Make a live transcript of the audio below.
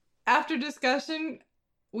after discussion,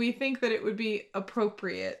 we think that it would be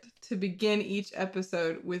appropriate to begin each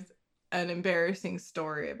episode with an embarrassing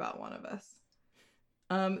story about one of us.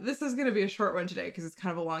 This is going to be a short one today because it's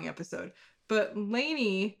kind of a long episode. But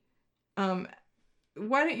Lainey, why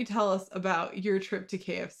don't you tell us about your trip to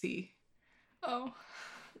KFC? Oh.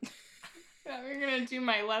 Yeah, we're going to do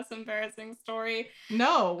my less embarrassing story.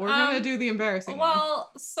 No, we're going to do the embarrassing one.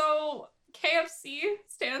 Well, so KFC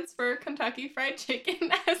stands for Kentucky Fried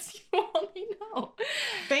Chicken, as you all may know.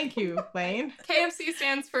 Thank you, Lane. KFC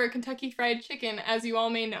stands for Kentucky Fried Chicken, as you all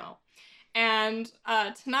may know. And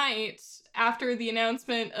tonight, after the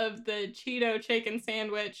announcement of the Cheeto chicken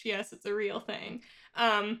sandwich, yes, it's a real thing,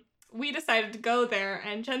 we decided to go there,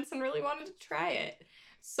 and Jensen really wanted to try it.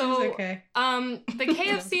 So, okay. The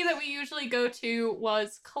KFC that we usually go to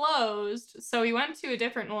was closed, so we went to a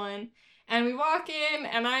different one. And we walk in,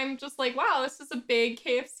 and I'm just like, wow, this is a big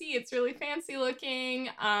KFC. It's really fancy looking.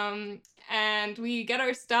 And we get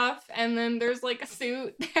our stuff, and then there's like a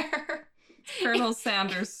suit there. Colonel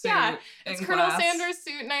Sanders suit. Yeah, it's in Colonel glass. Sanders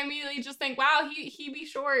suit, and I immediately just think, wow, he be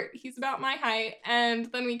short. He's about my height. And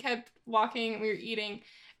then we kept walking, we were eating.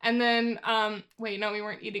 And then, wait, no, we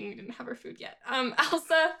weren't eating. We didn't have our food yet.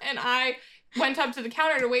 Elsa and I went up to the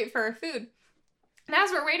counter to wait for our food. And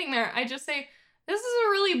as we're waiting there, I just say, this is a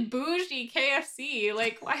really bougie KFC.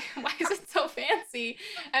 Like, why is it so fancy?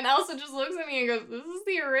 And Elsa just looks at me and goes, this is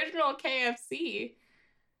the original KFC.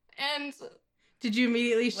 And did you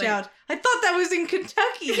immediately shout, I thought that was in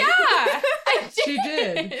Kentucky? yeah, I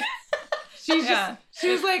did. She did. She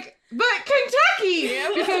was like, but Kentucky!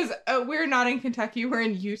 Because we're not in Kentucky, we're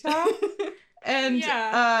in Utah. And,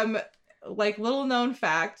 like, little known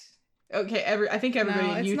fact. Okay, I think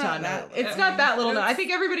everybody in Utah knows. It's not that little known. I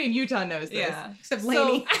think everybody in Utah knows this. Yeah. Except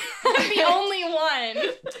Lainey. The only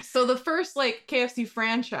one. So the first, like, KFC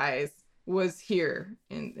franchise was here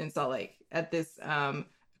in Salt Lake at this,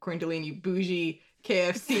 according to Lainey, bougie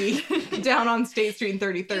KFC down on State Street and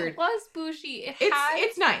 33rd. It was bougie.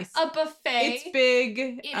 It's nice. A buffet. It's big.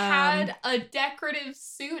 It had a decorative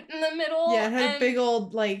suit in the middle. Yeah, it had a big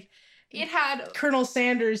old, like, it had Colonel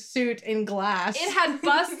Sanders suit in glass. It had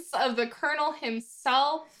busts of the Colonel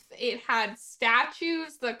himself. It had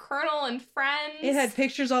statues, the Colonel and friends. It had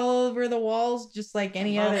pictures all over the walls, just like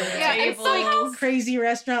any other and somehow, crazy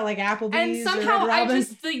restaurant like Applebee's. And somehow or Red I Robin.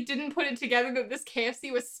 just like didn't put it together that this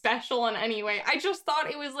KFC was special in any way. I just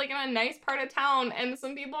thought it was like in a nice part of town, and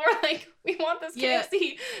some people were like, "We want this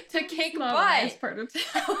KFC to kick butt." Nice part of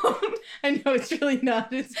town. I know it's really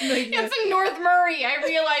not. It's like it's in North Murray. I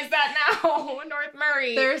realize that now. North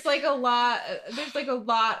Murray. There's a lot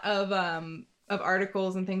of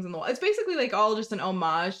articles and things on the wall. It's basically like all just an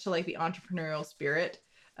homage to like the entrepreneurial spirit,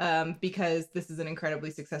 because this is an incredibly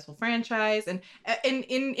successful franchise. And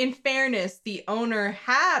in fairness, the owner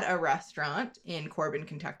had a restaurant in Corbin,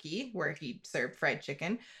 Kentucky, where he served fried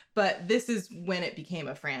chicken, but this is when it became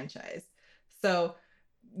a franchise. So,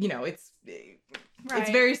 you know, it's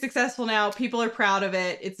very successful now. People are proud of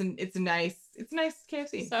it. It's a nice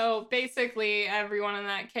KFC. So basically, everyone in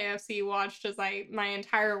that KFC watched as my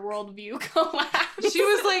entire worldview collapsed. She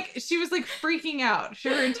was like freaking out. She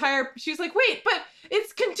was like, wait, but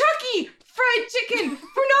it's Kentucky Fried Chicken. We're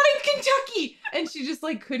not in Kentucky. And she just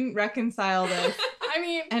like couldn't reconcile this. I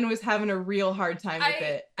mean, and was having a real hard time with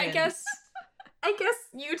it. I guess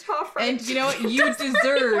Utah Fried And you know what?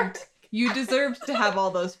 You deserved to have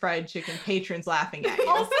all those fried chicken patrons laughing at you.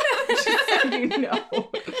 Also, you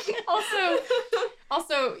know.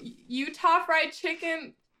 Also, Utah Fried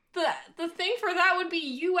Chicken. The thing for that would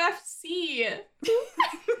be UFC. No.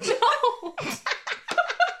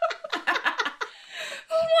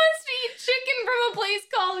 Who wants to eat chicken from a place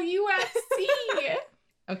called UFC?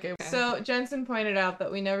 Okay. So Jensen pointed out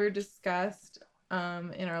that we never discussed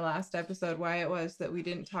in our last episode why it was that we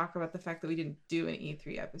didn't talk about the fact that we didn't do an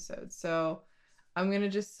E3 episode. So I'm going to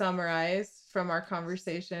just summarize from our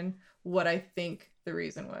conversation what I think the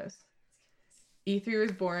reason was. E3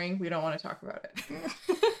 was boring. We don't want to talk about it.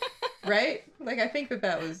 Right? Like, I think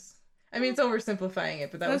that was... I mean, it's oversimplifying it,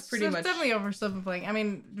 but that's pretty much... definitely oversimplifying. I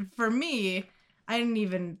mean, for me, I didn't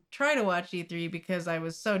even try to watch E3 because I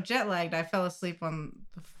was so jet lagged, I fell asleep on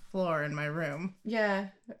the floor in my room. Yeah.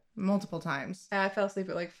 Multiple times. I fell asleep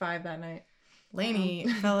at like 5 that night. Lainey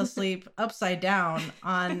fell asleep upside down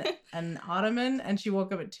on an ottoman, and she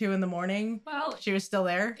woke up at 2 a.m. Well, she was still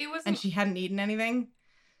there, it and she hadn't eaten anything.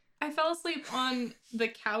 I fell asleep on the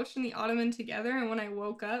couch and the ottoman together, and when I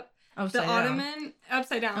woke up, upside down.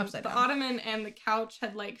 Upside down. Ottoman and the couch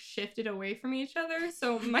had like shifted away from each other,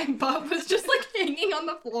 so my butt was just like hanging on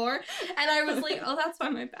the floor, and I was like, oh, that's why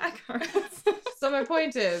my back hurts. So my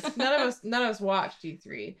point is, none of us watched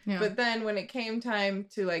E3. Yeah. But then when it came time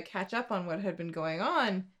to like catch up on what had been going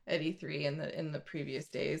on at E3 in the previous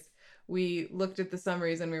days, we looked at the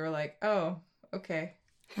summaries and we were like, oh, okay.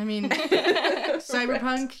 I mean,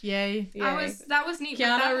 Cyberpunk, yay. That was neat. but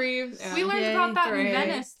Keanu that- Reeves. Yeah. We learned Yay. about that in Right.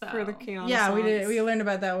 Venice, though. For the Keanu Yeah, we did. songs. We learned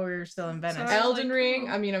about that when we were still in Venice. Sorry. Elden Like, Ring.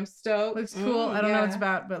 cool. I mean, I'm stoked. Looks cool. I don't know what it's yeah.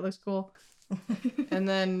 about, but it looks cool. And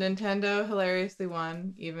then Nintendo hilariously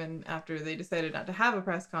won, even after they decided not to have a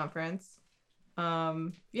press conference.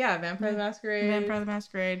 Vampire the Masquerade. Vampire the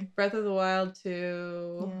Masquerade. Breath of the Wild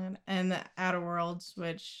 2. And the Outer Worlds,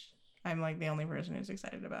 which I'm like the only person who's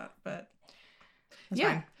excited about, but that's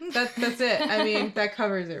Yeah. fine. That's it. I mean, that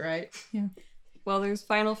covers it, right? Well, there's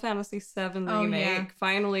Final Fantasy VII Oh, remake. yeah.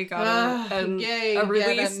 Finally got Yay, a get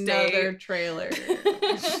release another date. trailer.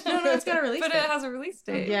 No, it's got a release But date. it has a release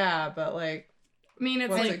date. Yeah, but like, I mean, it's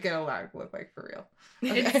what's like it gonna look like for real?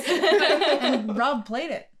 And Rob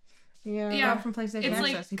played it. Yeah. Rob from PlayStation it's Access.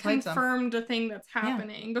 like He played some. confirmed a thing that's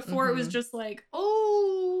happening. Before it was just like,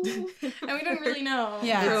 oh, and we didn't really know.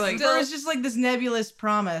 Yeah, They're it's like- still, it's just like this nebulous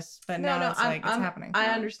promise, but now it's like it's happening. I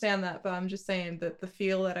understand that, but I'm just saying that the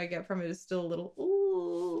feel that I get from it is still a little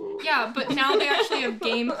ooh. Yeah, but now they actually have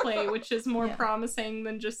gameplay, which is more Yeah. promising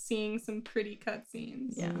than just seeing some pretty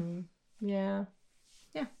cutscenes. Yeah. Yeah.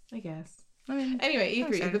 Yeah. I guess. I mean, Anyway, I'm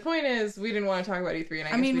E3. excited. The point is, we didn't want to talk about E3, and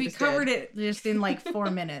I we just covered did. it just in like 4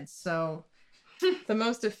 minutes, so The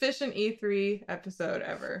most efficient E3 episode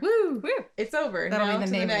ever. woo. It's over. That'll now be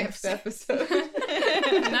the to name the of the next episode. episode.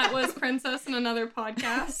 And that was Princess in Another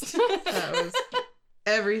Podcast. That was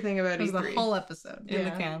everything about That was E3. the whole episode. In the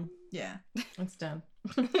Yeah. can. Yeah. It's done.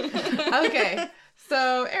 Okay,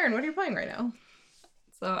 so Erin, what are you playing right now?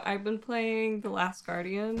 So I've been playing The Last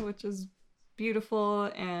Guardian, which is beautiful,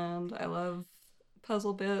 and I love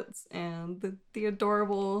puzzle bits and the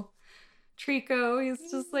adorable Trico.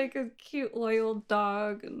 He's just like a cute, loyal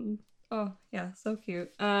dog, and oh yeah, so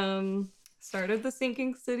cute. Started The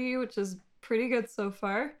Sinking City, which is pretty good so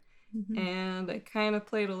far, and I kind of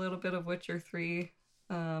played a little bit of Witcher 3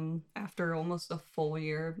 after almost a full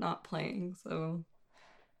year of not playing. So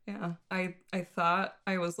yeah, I thought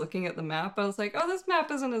I was looking at the map. I was like, oh, this map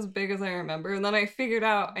isn't as big as I remember. And then I figured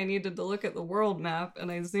out I needed to look at the world map,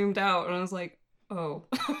 and I zoomed out, and I was like, oh.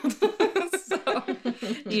 So,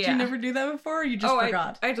 Did yeah. you never do that before, or you just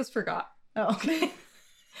forgot? I just forgot Oh, okay.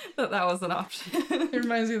 that was an option. It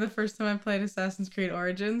reminds me of the first time I played Assassin's Creed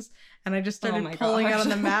Origins, and I just started my pulling out gosh. on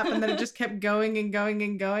the map, and then it just kept going and going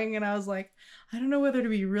and going, and I was like, I don't know whether to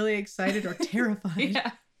be really excited or terrified.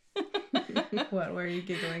 Yeah. What? Why are you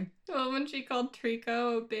giggling? Well, when she called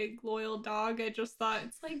Trico a big, loyal dog, I just thought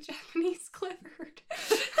it's like Japanese Clifford.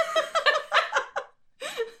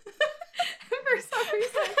 For some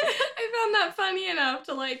reason, I found that funny enough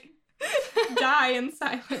to like die in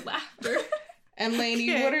silent laughter. And Lainey,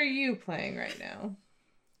 Okay. what are you playing right now?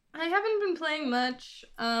 I haven't been playing much.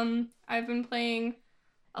 I've been playing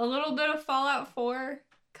a little bit of Fallout 4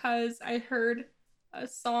 because I heard a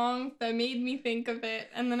song that made me think of it,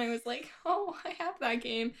 and then I was like, oh, I have that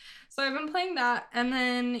game. So I've been playing that, and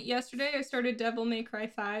then yesterday I started Devil May Cry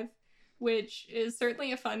 5, which is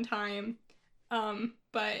certainly a fun time.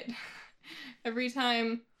 But every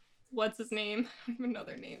time what's his name? I don't even know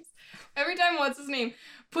their names. Every time what's his name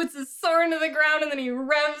puts his sword into the ground and then he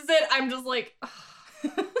revs it, I'm just like,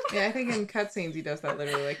 Yeah, I think in cutscenes he does that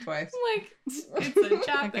literally like twice. like it's a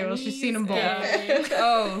Japanese. Okay, well, she's seen 'em both. game.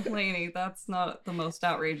 Oh, Lainey, that's not the most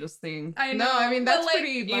outrageous thing. I know. No, I mean but, that's like,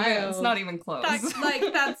 pretty Even, mild. it's not even close.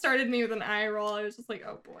 that started me with an eye roll. I was just like,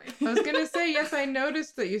 oh boy. I was gonna say yes. I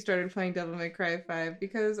noticed that you started playing Devil May Cry 5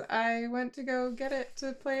 because I went to go get it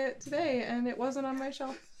to play it today, and it wasn't on my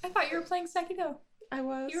shelf. I thought you were playing Sekiro. I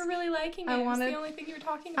was. You were really liking it. I It was wanted- the only thing you were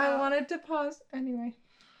talking about. I wanted to pause anyway.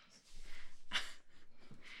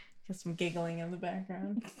 Got some giggling in the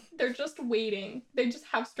background. They're just waiting. They just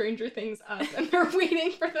have Stranger Things up and they're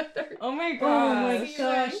waiting for the third. Oh my Oh my gosh.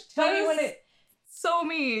 gosh! Tell me when it. So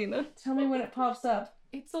mean. Tell me when it pops up.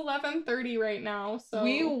 It's 11:30 right now, so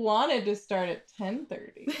We wanted to start at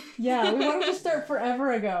 10:30. Yeah, we wanted to start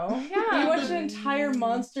forever ago. Yeah. We watched an entire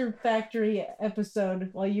Monster Factory episode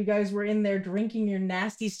while you guys were in there drinking your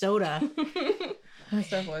nasty soda. That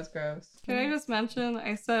stuff was gross. Can I just mention,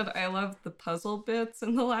 I said I love the puzzle bits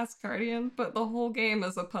in The Last Guardian, but the whole game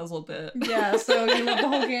is a puzzle bit. Yeah, so you love the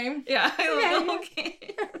whole game? Yeah, I love the whole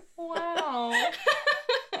game. wow.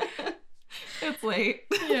 It's late.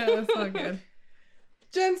 Yeah, that's so good.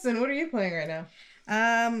 Jensen, what are you playing right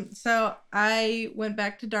now? So I went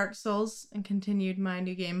back to Dark Souls and continued my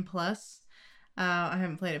New Game Plus. I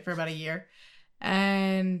haven't played it for about a year.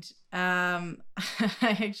 And I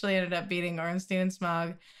actually ended up beating Ornstein and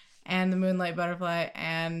Smog and the Moonlight Butterfly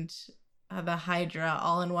and the Hydra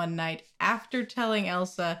all in one night after telling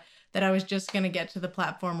Elsa that I was just going to get to the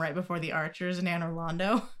platform right before the Archers in Anne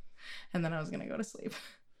Orlando, and then I was going to go to sleep.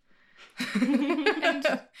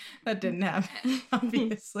 That didn't happen,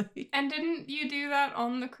 obviously. And didn't you do that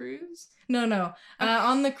on the cruise? No.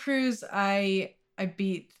 On the cruise, I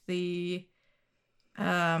beat the...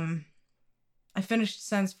 I finished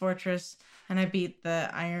Sen's Fortress, and I beat the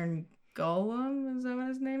Iron Golem. Is that what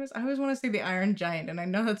his name is? I always want to say the Iron Giant, and I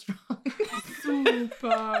know that's wrong.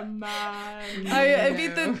 Superman. I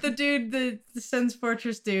beat the dude, the Sen's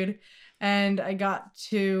Fortress dude, and I got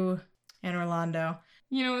to Anne Orlando.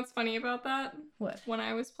 You know what's funny about that? What? When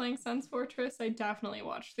I was playing Sen's Fortress, I definitely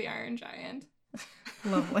watched the Iron Giant.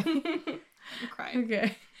 Lovely. I'm crying.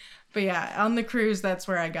 Okay. But yeah, on the cruise, that's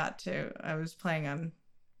where I got to. I was playing on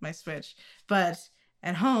my Switch. But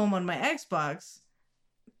at home on my Xbox,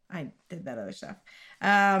 I did that other stuff.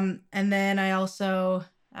 And then I also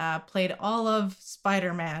played all of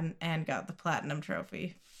Spider-Man and got the Platinum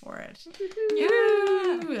Trophy for it.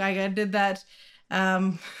 Yeah. I did that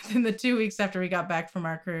in the 2 weeks after we got back from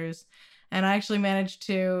our cruise. And I actually managed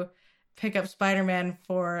to pick up Spider-Man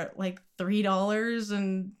for like $3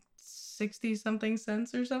 and 60 something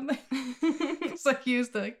cents or something. So I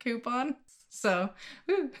used the coupon. So,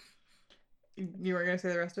 woo. You weren't gonna say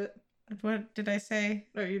the rest of it? What did I say?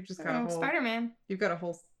 No, you've just got a whole. Spider-Man. You've got a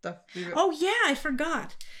whole stuff. Oh yeah, I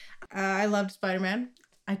forgot. I loved Spider-Man.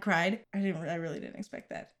 I cried. I really didn't expect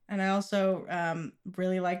that. And I also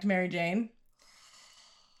really liked Mary Jane.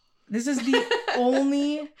 This is the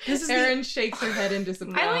only. This is Erin shakes her head in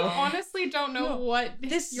disappointment. I honestly don't know what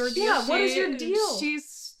your deal. Yeah, what is your deal? She's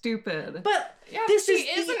stupid. But Yeah, this she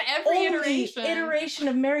is in the every only iteration.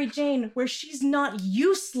 of Mary Jane where she's not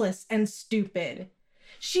useless and stupid.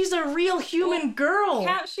 She's a real human girl.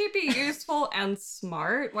 Can't she be useful and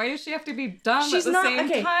smart? Why does she have to be dumb She's at the not same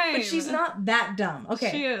okay, time? but she's not that dumb.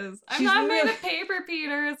 Okay, She is. I'm She's not made real- of paper,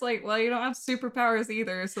 Peter. It's like, well, you don't have superpowers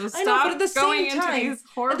either, so stop I know, but at the going same into time, these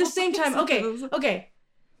horrible at the same time, places. okay.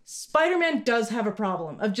 Spider-Man does have a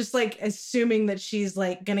problem of just like assuming that she's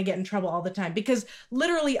like gonna get in trouble all the time, because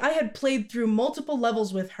literally I had played through multiple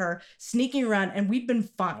levels with her sneaking around and we'd been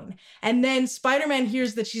fine. And then Spider-Man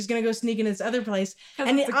hears that she's gonna go sneak in this other place, 'Cause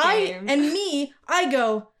and it's a game. I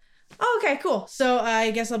go, oh, okay, cool. So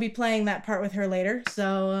I guess I'll be playing that part with her later.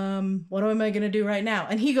 So what am I gonna do right now?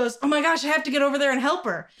 And he goes, oh my gosh, I have to get over there and help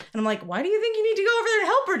her. And I'm like, why do you think you need to go over there and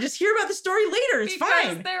help her? Just hear about the story later. It's because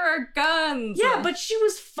fine. there are guns. Yeah, but she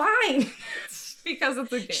was fine. because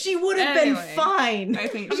it's a game. She would have Anyway, been fine. I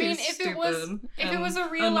think I she's mean, if it was- stupid if it and was a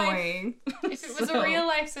real life- annoying. If it was a real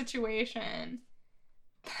life situation,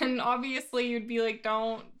 then obviously you'd be like,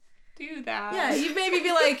 don't do that. Yeah, you'd maybe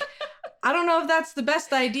be like, I don't know if that's the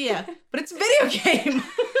best idea, but it's a video game.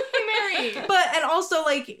 Mary. But, and also,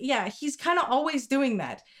 like, yeah, he's kind of always doing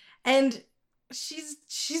that. And she's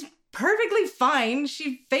perfectly fine.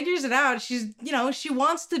 She figures it out. She's, she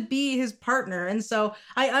wants to be his partner. And so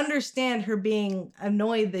I understand her being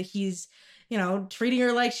annoyed that he's, treating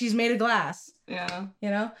her like she's made of glass, Yeah.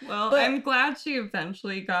 But- Well, I'm glad she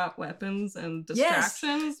eventually got weapons and Yes.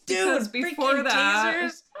 distractions. Dude, because before freaking that,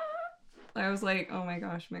 tasers. I was like, oh my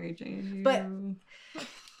gosh, Mary Jane. But-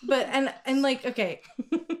 But, and like, okay,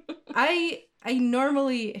 I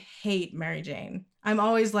normally hate Mary Jane. I'm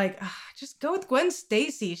always like, just go with Gwen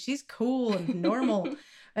Stacy. She's cool and normal.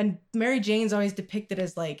 And Mary Jane's always depicted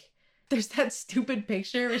as like, there's that stupid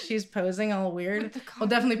picture where she's posing all weird. I'll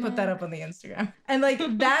definitely put that up on the Instagram. And like,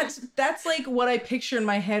 that's like what I picture in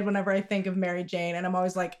my head whenever I think of Mary Jane. And I'm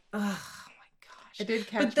always like, ugh, oh my gosh. I did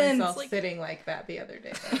catch then- myself It's like- sitting like that the other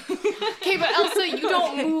day. though. Okay, but Elsa, you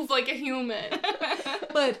don't move like a human.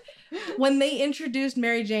 But when they introduced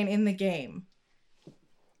Mary Jane in the game,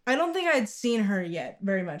 I don't think I'd seen her yet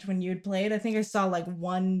very much when you'd played. I think I saw like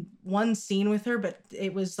one scene with her, but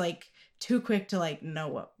it was like too quick to like know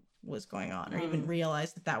what was going on or even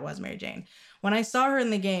realize that was Mary Jane. When I saw her in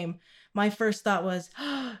the game, my first thought was,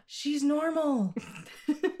 she's normal.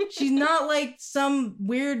 She's not like some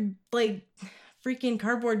weird like freaking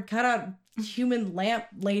cardboard cutout human lamp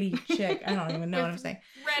lady chick. I don't even know what I'm saying.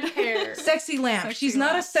 Red hair. Sexy lamp. Sexy She's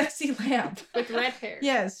not a lamp. sexy lamp. With red hair.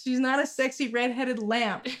 Yes, she's not a sexy redheaded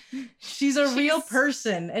lamp. She's a real She's-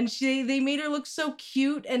 person, and they made her look so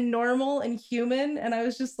cute and normal and human, and I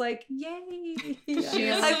was just like, yay!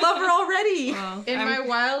 I love her already. Well, In I'm- my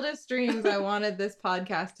wildest dreams, I wanted this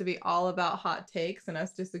podcast to be all about hot takes and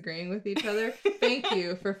us disagreeing with each other. Thank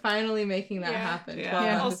you for finally making that Yeah. happen. Yeah. 12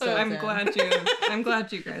 Yeah. Also, episodes I'm in. glad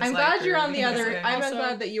you guys. I'm like glad you're her. on the other. I'm Also-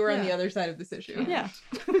 glad that you were on the yeah. other side of this issue. Yeah.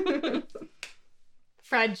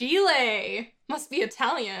 Fragile must be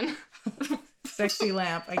Italian. Sexy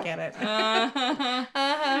lamp. I get it.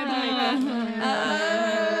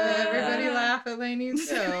 Everybody laugh at Lainey's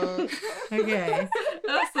joke. Okay.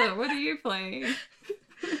 Elsa, what are you playing?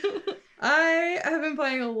 I have been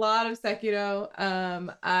playing a lot of Sekiro.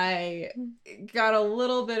 I got a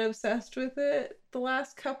little bit obsessed with it the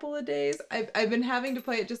last couple of days. I've been having to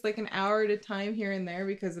play it just like an hour at a time here and there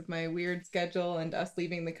because of my weird schedule and us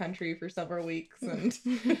leaving the country for several weeks. And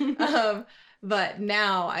but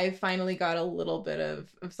now I finally got a little bit of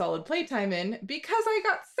solid playtime in because I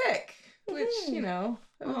got sick, which, you know,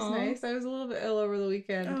 it was Aw. nice. I was a little bit ill over the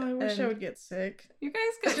weekend. Oh, I wish I and- would get sick. You guys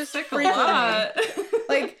get Just sick a frequently. lot.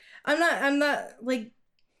 Like, I'm not like.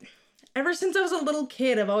 Ever since I was a little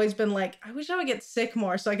kid, I've always been like, I wish I would get sick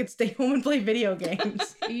more so I could stay home and play video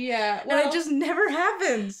games. Yeah, And it just never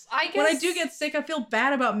happens. I guess When I do get sick, I feel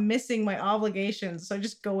bad about missing my obligations, so I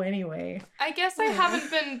just go anyway. I guess I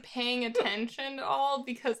haven't been paying attention at all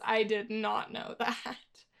because I did not know that.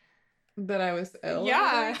 that I was ill. over the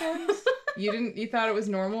Yeah. weekend? You thought it was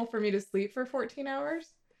normal for me to sleep for 14 hours?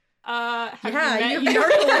 Have Yeah, you you met have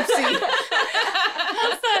narcolepsy.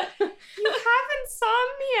 Elsa, you have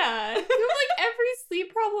insomnia. You have like every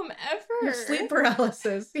sleep problem ever. You have sleep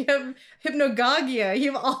paralysis. You have hypnagogia.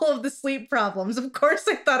 You have all of the sleep problems. Of course,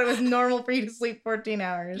 I thought it was normal for you to sleep 14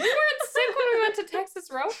 hours. You weren't sick when we went to Texas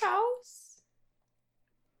Roadhouse.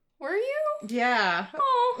 Were you? Yeah.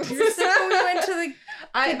 Oh. You were sick when we went to the.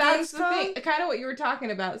 That's the Gamescom? thing. Kind of what you were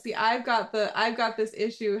talking about. See, I've got this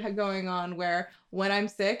issue going on where when I'm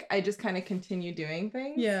sick, I just kind of continue doing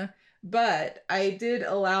things. Yeah. But I did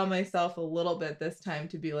allow myself a little bit this time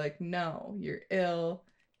to be like, no, you're ill.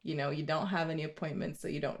 You know, you don't have any appointments, so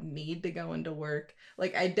you don't need to go into work.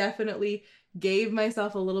 Like, I definitely gave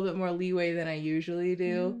myself a little bit more leeway than I usually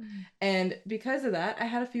do. And because of that, I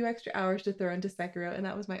had a few extra hours to throw into Sekiro, and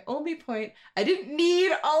that was my only point. I didn't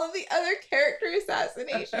need all of the other character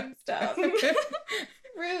assassination stuff.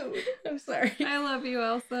 Rude. I'm sorry. I love you,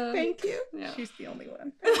 Elsa. Thank you. Yeah. She's the only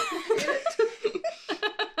one.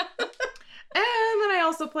 And then I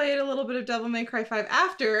also played a little bit of Devil May Cry 5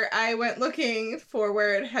 after I went looking for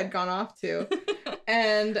where it had gone off to.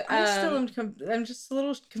 And I'm just a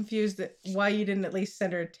little confused at why you didn't at least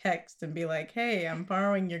send her a text and be like, "Hey, I'm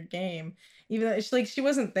borrowing your game," even though she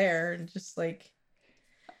wasn't there, and just like.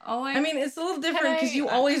 I mean, it's a little different because you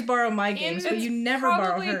always borrow my games, but It's you never borrow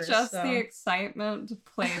probably hers. just so. the excitement to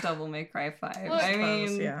play Devil May Cry 5. Look, I Close,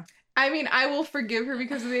 mean, yeah. I mean, I will forgive her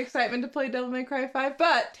because of the excitement to play Devil May Cry 5,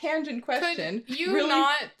 but tangent question. Could you really-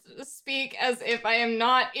 not speak as if I am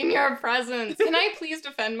not in your presence? Can I please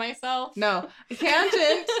defend myself? No.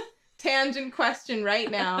 Tangent question right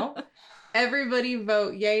now. Everybody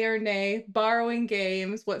vote yay or nay. Borrowing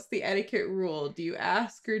games, what's the etiquette rule? Do you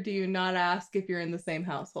ask or do you not ask if you're in the same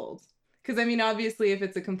household? Because, I mean, obviously, if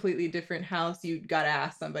it's a completely different house, you gotta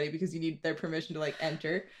ask somebody because you need their permission to, like,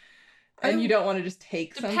 enter. And you don't want to just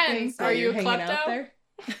take something Depends. while Are you're you a hanging out klepto? there.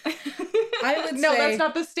 I would No, say that's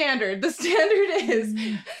not the standard. The standard is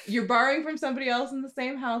you're borrowing from somebody else in the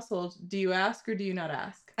same household. Do you ask or do you not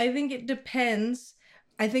ask? I think it depends.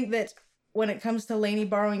 I think that when it comes to Lainey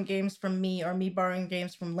borrowing games from me or me borrowing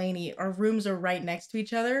games from Lainey, our rooms are right next to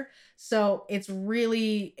each other. So it's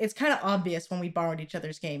kind of obvious when we borrowed each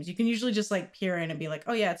other's games. You can usually just like peer in and be like,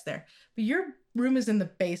 oh yeah, it's there. But your room is in the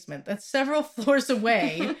basement. That's several floors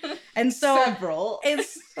away. And so Several.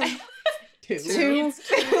 it's Two. It's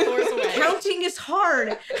 2 floors away. counting is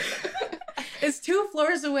hard. It's 2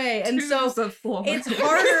 floors away. And so Twos of floor. it's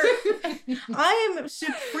harder. I am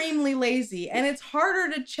supremely lazy, and it's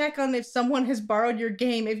harder to check on if someone has borrowed your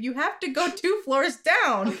game if you have to go 2 floors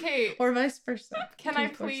down, Okay, or vice versa. can 2 I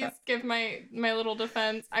floors please up. give my little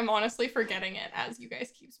defense? I'm honestly forgetting it as you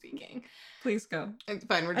guys keep speaking. Please go. It's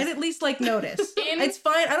fine. We're I'd just at least like notice. In- It's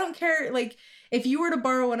fine. I don't care. Like, if you were to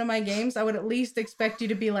borrow one of my games, I would at least expect you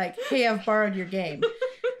to be like, "Hey, I've borrowed your game."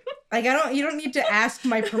 Like, you don't need to ask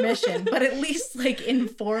my permission, but at least like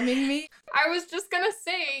informing me. I was just gonna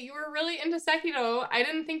say, you were really into Sekiro. I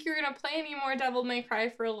didn't think you were gonna play any more Devil May Cry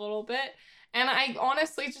for a little bit, and I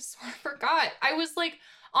honestly just sort of forgot. I was like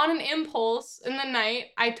on an impulse in the night.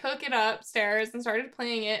 I took it upstairs and started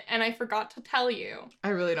playing it, and I forgot to tell you. I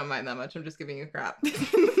really don't mind that much. I'm just giving you crap.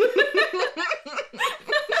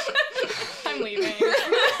 I'm leaving.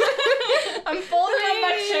 I'm folding up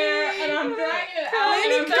my chair and I'm dragging it out.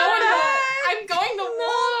 Lainey, And come back! I'm going to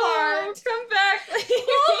Walmart. Come back,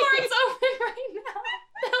 Walmart's open right now.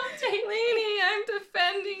 Don't take me. Lainey, I'm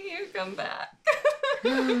defending you. Come back.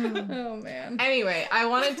 Oh man. Anyway, I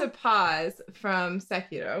wanted to pause from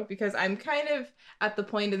Sekiro because I'm kind of at the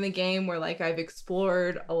point in the game where like I've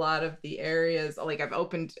explored a lot of the areas, like I've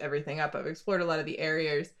opened everything up, I've explored a lot of the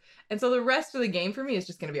areas. And so the rest of the game for me is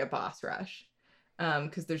just going to be a boss rush.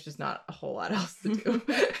 Because there's just not a whole lot else to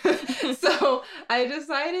do. So I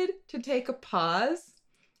decided to take a pause.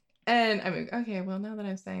 And I mean, okay, well, now that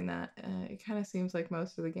I'm saying that, it kind of seems like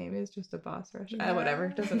most of the game is just a boss rush. Whatever,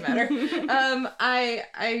 doesn't matter.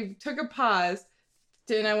 I took a pause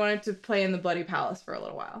and I wanted to play in the Bloody Palace for a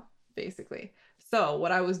little while, basically. So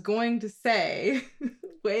what I was going to say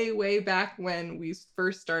way back when we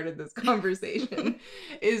first started this conversation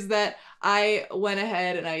is that I went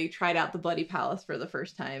ahead and I tried out the Bloody Palace for the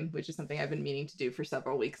first time, which is something I've been meaning to do for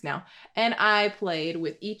several weeks now. And I played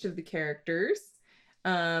with each of the characters.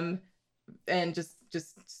 And just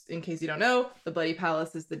in case you don't know, the Bloody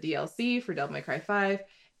Palace is the DLC for Devil May Cry 5.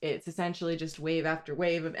 It's essentially just wave after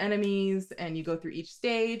wave of enemies, and you go through each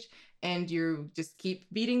stage, and you just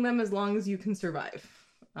keep beating them as long as you can survive,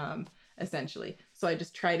 essentially. So I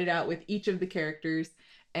just tried it out with each of the characters,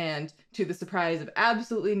 and to the surprise of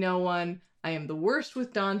absolutely no one, I am the worst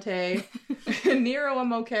with Dante. Nero,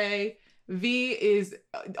 I'm okay. V is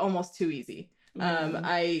almost too easy.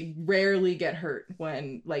 I rarely get hurt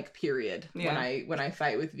when period. Yeah. When I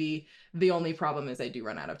fight with V. The only problem is I do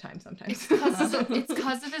run out of time sometimes. It's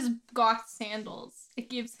because of his goth sandals. It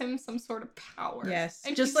gives him some sort of power. Yes.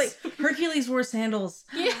 And Just he's- like Hercules wore sandals.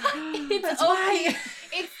 Yeah, it's That's OP. why.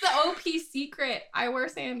 It's the OP secret. I wear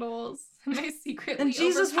sandals. My secretly And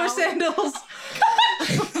Jesus wore overpowered- sandals.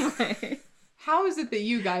 How is it that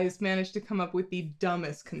you guys managed to come up with the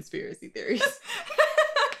dumbest conspiracy theories?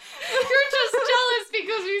 You're just jealous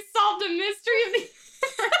because we solved a mystery of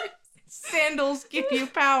the Sandals give you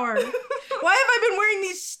power. Why have I been wearing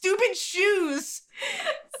these stupid shoes?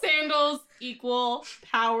 sandals equal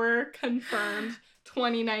power confirmed.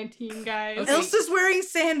 2019, guys. Okay. Elsa's wearing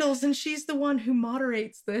sandals and she's the one who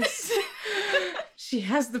moderates this. She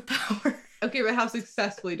has the power. Okay, but how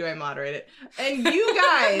successfully do I moderate it? And you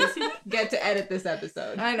guys get to edit this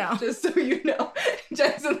episode. I know. Just so you know.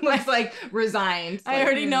 Jensen looks resigned. I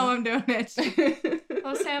already know I'm doing it.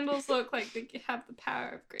 Those sandals look like they have the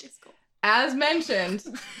power of Grayskull. As mentioned,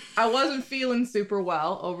 I wasn't feeling super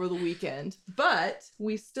well over the weekend, but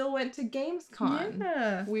we still went to Gamescom.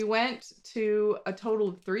 Yeah. We went to a total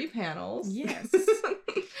of 3 panels. Yes.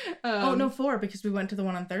 Oh, no, 4, because we went to the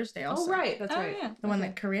one on Thursday also. Oh, right. That's right. Yeah. The one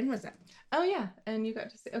that Corinne was at. Oh, yeah. And you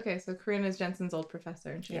got to see. Okay, so Corinne is Jensen's old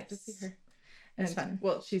professor, and she got to see Yes. her. It's fun.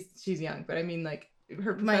 Well, she's young, but I mean,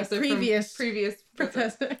 her My professor previous previous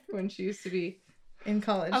Professor when she used to be. in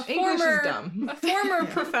college. English is dumb. A former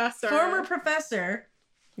Yeah. professor. Former professor.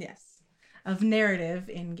 Yes. Of narrative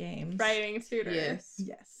in games. writing tutor. Yes.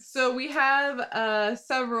 Yes. So we have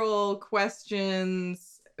several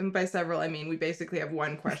questions, and by several I mean we basically have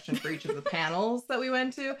one question for each of the panels that we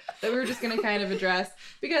went to that we were just going to kind of address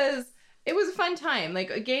because it was a fun time.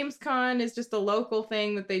 Gamescom is just a local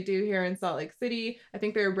thing that they do here in Salt Lake City. I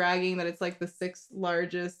think they were bragging that it's the 6th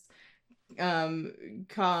largest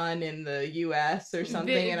con in the US or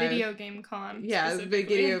something. Video game con. Yeah,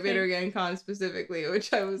 specifically, I video think. game con specifically,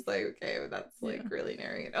 which I was like, okay, well, that's Yeah. really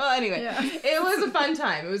narrowing it. Oh, anyway, Yeah. it was a fun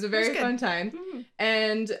time. It was a very good. fun time. Mhm.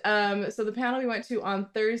 And so the panel we went to on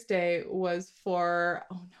Thursday was for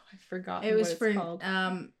I forgot. It was what for it's called.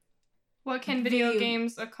 What can video Video-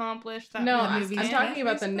 games accomplish that No, movies I'm movies can't? talking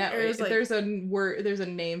about the basically? Or network. is, like- There's a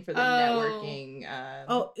name for the Oh. networking.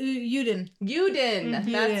 Uden. UDIN. That's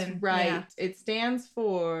UDIN, right. yeah. It stands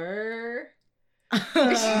for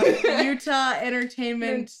Utah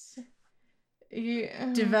Entertainment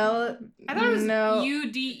Develop. I thought it was No.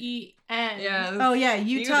 UDEN. Yeah. Oh yeah,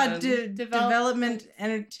 Utah Uden. Development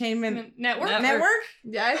Entertainment Network. Network.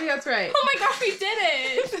 Network. I think that's right. Oh my gosh, we did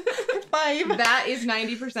it! 5. That is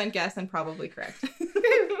 90% guess and probably correct.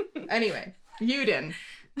 Anyway, Uden.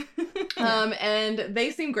 And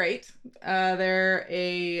they seem great. They're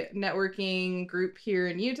a networking group here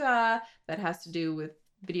in Utah that has to do with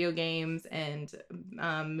video games and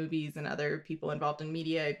movies and other people involved in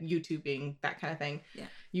media, YouTubing, that kind of thing. Yeah.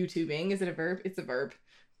 YouTubing, is it a verb? It's a verb.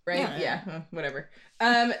 Right? Yeah. Whatever.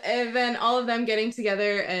 And then all of them getting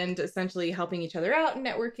together and essentially helping each other out and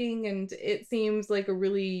networking. And it seems like a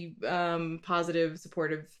really positive,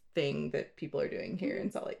 supportive thing that people are doing here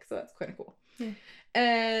in Salt Lake. So that's kind of cool. Yeah.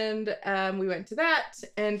 And we went to that,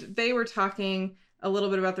 and they were talking a little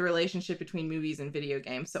bit about the relationship between movies and video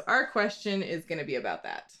games. So our question is going to be about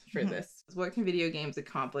that for Mhm. this. What can video games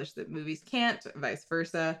accomplish that movies can't, vice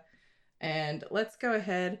versa? And let's go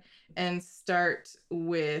ahead and start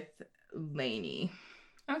with Lainey.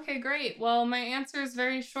 Okay, great. Well, my answer is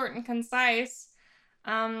very short and concise.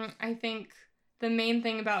 I think the main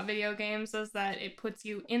thing about video games is that it puts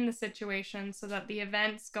you in the situation so that the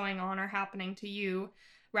events going on are happening to you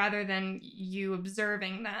rather than you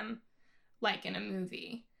observing them like in a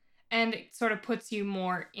movie. And it sort of puts you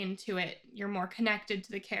more into it. You're more connected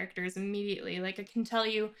to the characters immediately. Like I can tell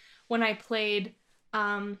you when I played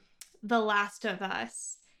The Last of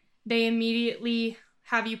Us, they immediately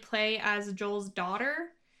have you play as Joel's daughter,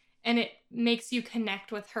 and it makes you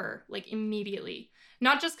connect with her like immediately.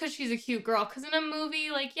 Not just because she's a cute girl, because in a movie,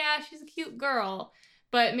 like, yeah, she's a cute girl,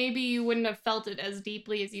 but maybe you wouldn't have felt it as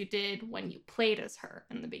deeply as you did when you played as her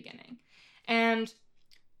in the beginning. And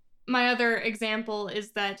my other example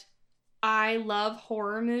is that I love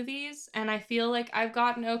horror movies, and I feel like I've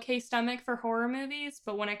got an okay stomach for horror movies,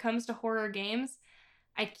 but when it comes to horror games,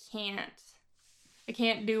 I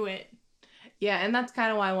can't do it. Yeah, and that's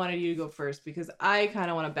kind of why I wanted you to go first, because I kind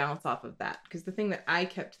of want to bounce off of that. Because the thing that I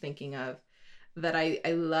kept thinking of that I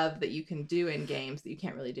love that you can do in games that you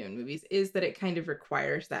can't really do in movies is that it kind of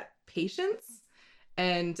requires that patience.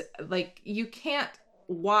 And like, you can't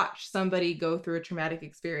watch somebody go through a traumatic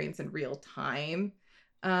experience in real time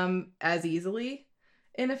as easily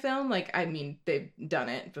in a film. Like, I mean, they've done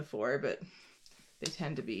it before, but they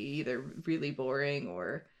tend to be either really boring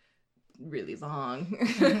or really long.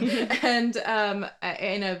 And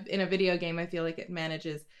in a video game, I feel like it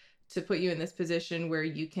manages to put you in this position where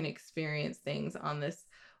you can experience things on this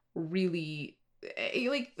really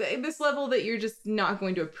like this level that you're just not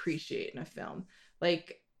going to appreciate in a film.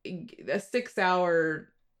 Like a 6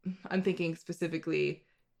 hour, I'm thinking specifically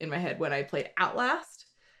in my head when I played Outlast.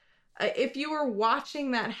 If you were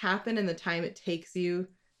watching that happen in the time it takes you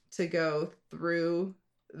to go through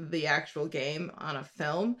the actual game on a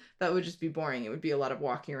film, that would just be boring. It would be a lot of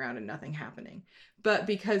walking around and nothing happening. But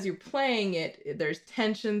because you're playing it, there's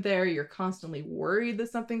tension there. You're constantly worried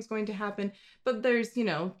that something's going to happen. But there's, you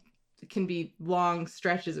know, it can be long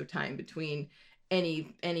stretches of time between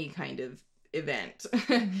any kind of event.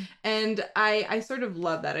 And I sort of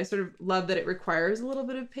love that. I sort of love that it requires a little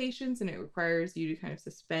bit of patience and it requires you to kind of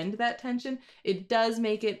suspend that tension. It does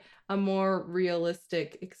make it a more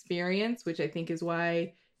realistic experience, which I think is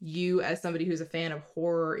why you, as somebody who's a fan of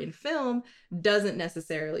horror in film, doesn't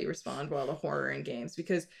necessarily respond well to horror in games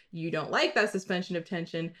because you don't like that suspension of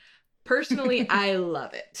tension. Personally, I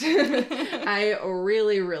love it. I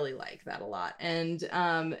really, really like that a lot. And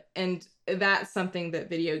that's something that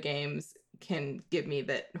video games can give me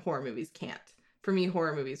that horror movies can't. For me,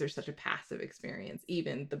 horror movies are such a passive experience.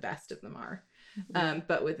 Even the best of them are.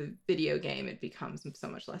 But with a video game, it becomes so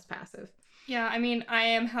much less passive. Yeah, I mean, I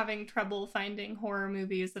am having trouble finding horror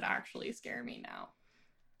movies that actually scare me now.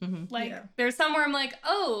 Mm-hmm. Like, there's some where I'm like,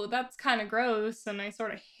 oh, that's kind of gross, and I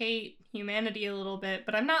sort of hate humanity a little bit,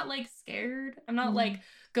 but I'm not, like, scared. I'm not, like,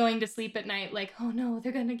 going to sleep at night like, oh, no,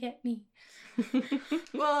 they're gonna get me.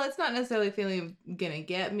 Well, it's not necessarily a feeling of gonna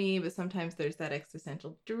get me, but sometimes there's that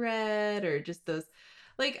existential dread or just those...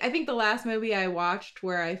 Like, I think the last movie I watched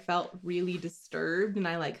where I felt really disturbed and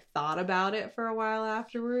I, like, thought about it for a while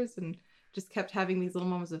afterwards and just kept having these little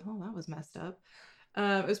moments of, oh, that was messed up.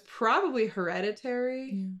 It was probably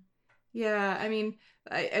Hereditary. Yeah, I mean,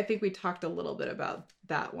 I think we talked a little bit about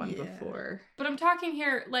that one before. But I'm talking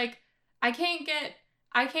here, like, I can't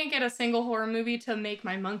get a single horror movie to make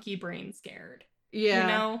my monkey brain scared. Yeah. You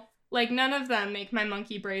know? Like, none of them make my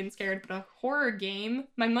monkey brain scared, but a horror game,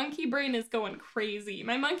 my monkey brain is going crazy.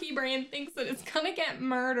 My monkey brain thinks that it's gonna get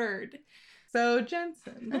murdered. So,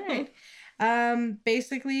 Jensen. All right.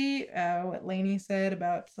 Basically, what Lainey said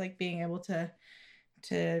about, like, being able to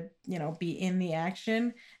you know, be in the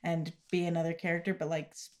action and be another character, but,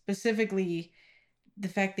 like, specifically the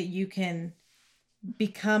fact that you can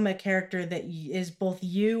become a character that is both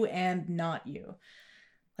you and not you.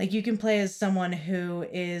 Like, you can play as someone who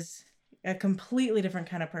is a completely different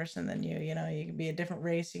kind of person than you. You know, you can be a different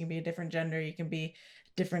race, you can be a different gender, you can be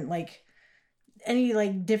different, like, any,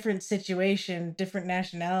 like, different situation, different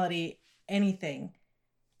nationality, anything.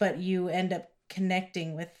 But you end up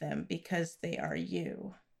connecting with them because they are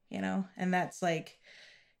you, you know? And that's, like,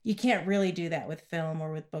 you can't really do that with film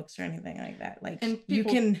or with books or anything like that. Like, and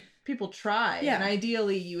people try, and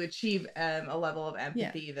ideally you achieve a level of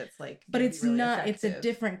empathy that's like, but it's really not effective. It's a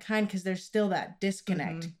different kind because there's still that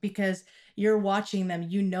disconnect because you're watching them,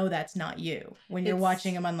 you know, that's not you when you're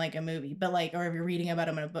watching them on, like, a movie, but, like, or if you're reading about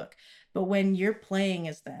them in a book, but when you're playing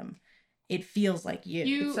as them, it feels like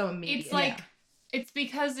you. It's so immediate. It's like, it's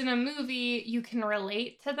because in a movie you can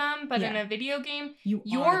relate to them, but in a video game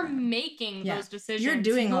you're making those decisions. You're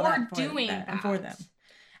doing all that for them.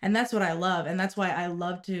 And that's what I love, and that's why I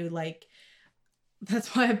love to, like,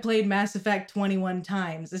 That's why I played Mass Effect 21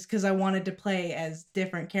 times. It's because I wanted to play as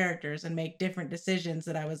different characters and make different decisions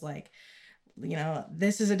that I was like, you know,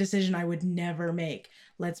 this is a decision I would never make.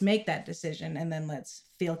 Let's make that decision, and then let's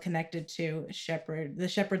feel connected to Shepard, the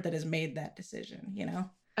Shepard that has made that decision, you know?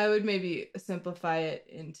 I would maybe simplify it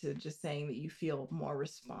into just saying that you feel more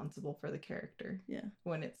responsible for the character. Yeah.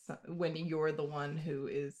 When you're the one who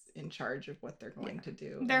is in charge of what they're going to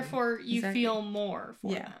do. Therefore, you Exactly. feel more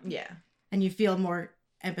for Yeah. them. Yeah. And you feel more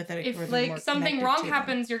empathetic If for them, like more something connected wrong to them.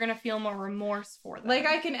 happens, you're gonna feel more remorse for them. Like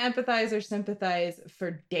I can empathize or sympathize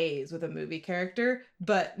for days with a movie character,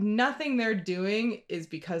 but nothing they're doing is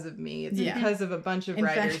because of me. It's Yeah. because of a bunch of In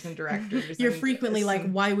writers fact, and directors. You're and frequently like,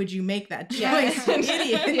 some- why would you make that choice? Yeah.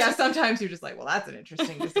 Idiot. Yeah, sometimes you're just like, well, that's an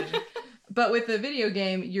interesting decision. But with the video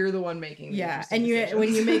game, you're the one making the Yeah, interesting and you decisions.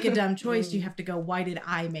 when you make a dumb choice, you have to go, why did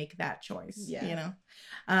I make that choice? Yeah. You know?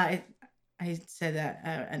 I said that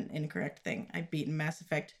an incorrect thing. I've beaten Mass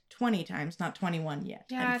Effect 20 times, not 21 yet.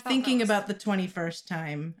 Yeah, I I'm thought thinking that was- about the 21st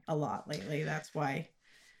time a lot lately. That's why.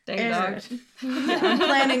 Dang Error. dog.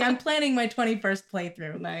 Yeah, I'm planning my 21st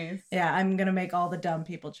playthrough. Nice. Yeah, I'm gonna make all the dumb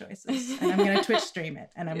people choices. And I'm gonna Twitch stream it.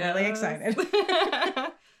 And I'm really Yes.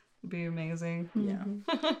 excited. Be amazing. Yeah.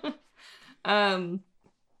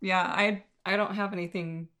 Yeah, I don't have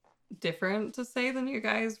anything different to say than you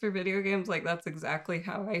guys for video games. Like that's exactly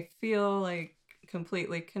how I feel, like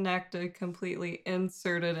completely connected, completely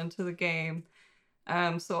inserted into the game.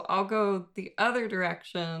 So I'll go the other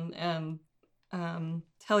direction and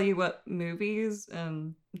tell you what movies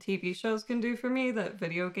and TV shows can do for me that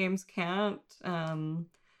video games can't.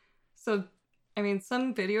 So I mean,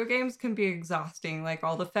 some video games can be exhausting, like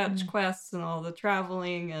all the fetch quests and all the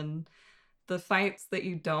traveling and the fights that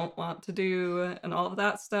you don't want to do and all of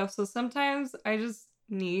that stuff. So sometimes I just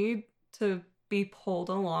need to be pulled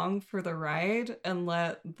along for the ride and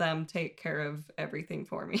let them take care of everything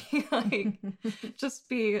for me. Like, just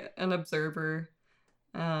be an observer.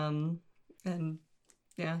 And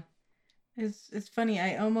yeah. It's funny.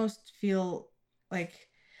 I almost feel like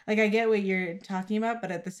I get what you're talking about,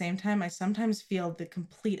 but at the same time, I sometimes feel the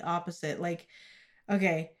complete opposite. Like,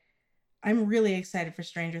 okay, I'm really excited for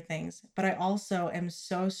Stranger Things, but I also am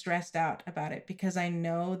so stressed out about it because I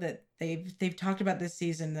know that they've talked about this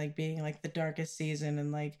season like being like the darkest season,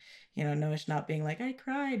 and like, you know, Noah not being like, I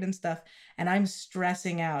cried and stuff, and I'm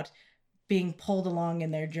stressing out being pulled along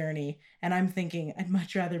in their journey, and I'm thinking I'd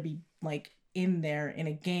much rather be like in there in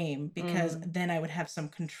a game because then I would have some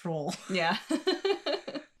control. Yeah.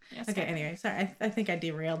 Yes, Okay, anyway, sorry. I think I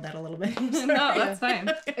derailed that a little bit. I'm No, sorry. that's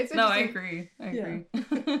fine. It's No, I interesting. agree. I Yeah.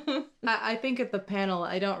 agree. I think at the panel,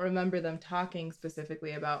 I don't remember them talking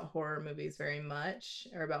specifically about horror movies very much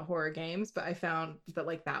or about horror games, but I found that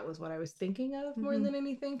like that was what I was thinking of more Mhm. than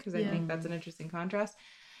anything because I Yeah. think that's an interesting contrast.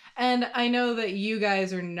 And I know that you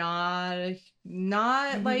guys are not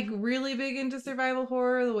like really big into survival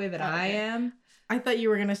horror the way that I Okay. am. I thought you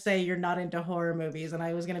were gonna say you're not into horror movies, and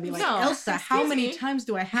I was gonna be like, No, Elsa, how excuse many me. times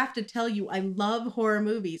do I have to tell you I love horror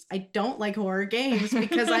movies? I don't like horror games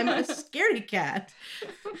because I'm a scaredy cat.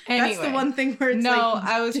 That's the Anyway. one thing where it's No, like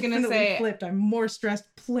I was gonna definitely say- flipped. I'm more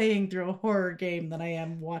stressed playing through a horror game than I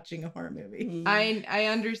am watching a horror Mm. movie. I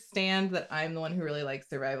understand that I'm the one who really likes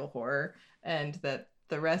survival horror and that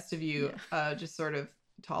the rest of you just sort of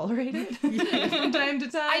tolerate it Yeah. from time to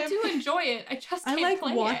time. I do enjoy it. I just I can't like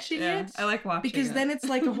play watching Yeah, it I like watching because it. then it's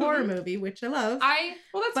like a horror movie, which I love.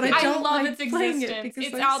 Well, that's But good. I I don't love like its playing it existence. because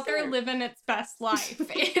It's I'm out there scared. living its best life.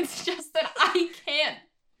 It's just that I can't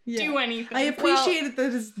Yeah. do anything. I appreciate it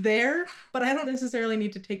that it's there, but I don't necessarily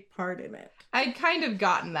need to take part in it. I'd kind of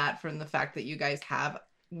gotten that from the fact that you guys have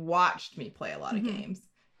watched me play a lot of Mhm. games,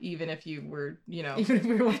 even if you were, you know. Even if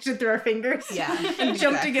we were watching through our fingers. Yeah, And jumped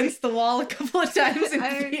exactly. against the wall a couple of times in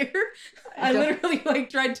I- fear. I I don't- literally like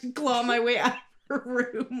tried to claw my way out of her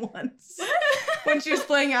room once. When she was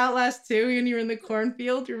playing Outlast 2 and you were in the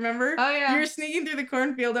cornfield, you remember? Oh yeah. You were sneaking through the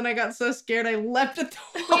cornfield and I got so scared I leapt at the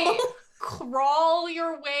wall. Wait, crawl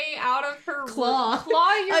your way out of her Claw. room.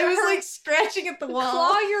 Claw your I was her- like scratching at the wall.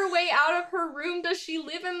 claw your way out of her room. Does she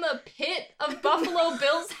live in the pit of Buffalo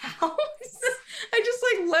Bill's house? I just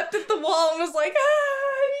like leapt at the wall and was like,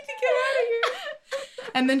 I need to get out of here.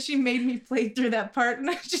 And then she made me play through that part and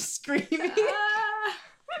I was just screaming. Ah.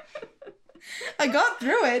 I got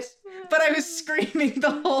through it, but I was screaming the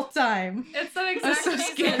whole time. It's that I was exact so thing.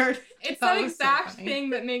 scared. It's That that was so exact funny. thing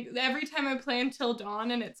that makes every time I play Until Dawn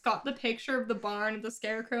and it's got the picture of the barn of the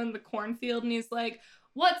scarecrow and the cornfield and he's like,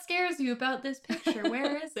 "What scares you about this picture?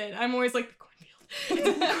 Where is it?" I'm always like, "The cornfield. It's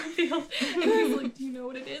in the cornfield." And he's like, "Do you know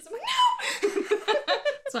what it is?" I'm like, "No."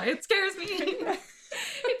 That's why it scares me.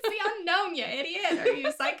 It's the unknown, you idiot. Are you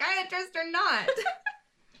a psychiatrist or not?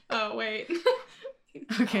 Oh, wait.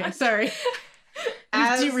 Okay, sorry.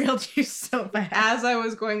 I derailed you so bad. As I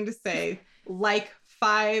was going to say, like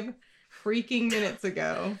 5 freaking minutes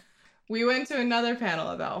ago, we went to another panel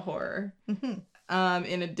about horror.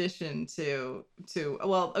 In addition to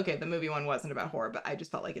well, okay, the movie one wasn't about horror, but I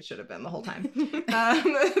just felt like it should have been the whole time.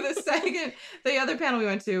 The other panel we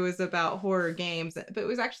went to was about horror games, but it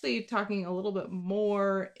was actually talking a little bit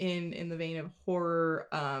more in the vein of horror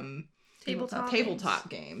tabletop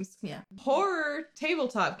games. Yeah. Horror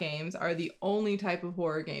tabletop games are the only type of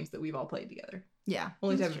horror games that we've all played together. Yeah.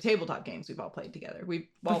 Only type of tabletop games we've all played together. We've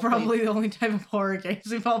all probably the only type of horror games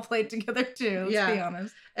we've all played together too, let's be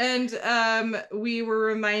honest. And we were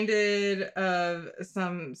reminded of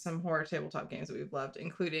some horror tabletop games that we've loved,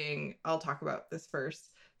 including, I'll talk about this first.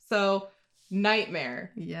 So,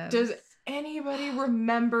 Nightmare. Yes. Does anybody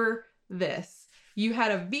remember this? You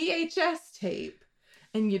had a VHS tape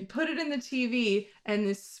and you'd put it in the TV, and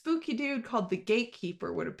this spooky dude called the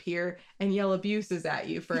Gatekeeper would appear and yell abuses at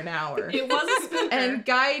you for an hour. It was a spooker. And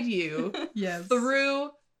guide you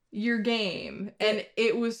through your game. And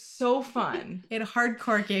it was so fun. It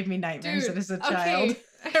hardcore gave me nightmares Dude, as a child. okay.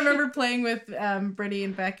 I remember playing with Brittany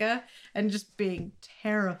and Becca and just being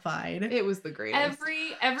terrified. It was the greatest.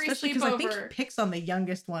 Every Especially because I think he sleepover. picks on the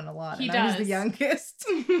youngest one a lot. He and I was the does. youngest.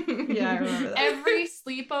 Yeah, I remember that. Every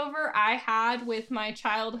sleepover I had with my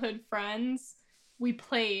childhood friends, we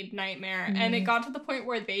played Nightmare, and it got to the point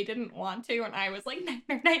where they didn't want to, and I was like,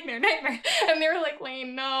 Nightmare, Nightmare, Nightmare, and they were like,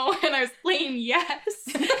 Lane, no, and I was, Lane, yes.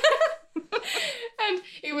 And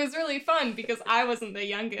it was really fun because I wasn't the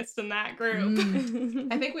youngest in that group.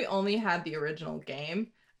 I think we only had the original game.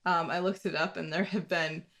 I looked it up, and there have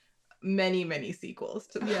been many, many sequels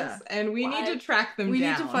to this. Yeah. And we need to What? track them We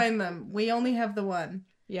down. need to find them. We only have the one.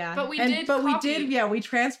 Yeah. But we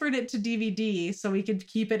transferred it to DVD so we could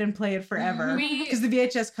keep it and play it forever. Because the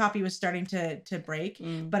VHS copy was starting to break,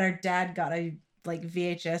 but our dad got a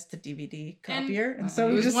VHS to DVD copier, and so it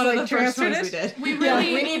we was just one of the first transferred ones it. we did. We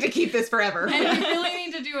really we need to keep this forever. And we really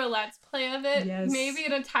need to do a let's play of it. Yes. Maybe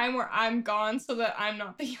at a time where I'm gone so that I'm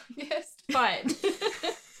not the youngest. But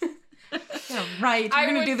Yeah, right. We're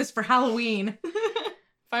gonna do this for Halloween. if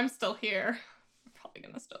I'm still here, I'm probably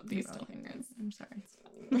gonna still be still here. I'm sorry.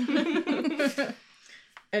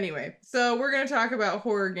 Anyway, so we're going to talk about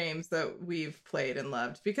horror games that we've played and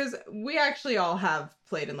loved, because we actually all have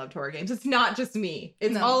played and loved horror games. It's not just me.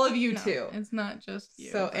 It's all of you too. It's not just you.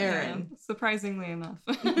 So Erin. Yeah, surprisingly enough.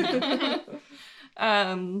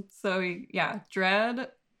 Dread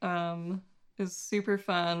is super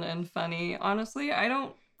fun and funny. Honestly, I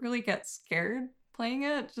don't really get scared playing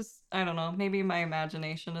it. Just, I don't know, maybe my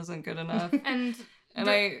imagination isn't good enough. And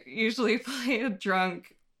I usually play a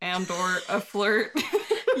drunk and or a flirt.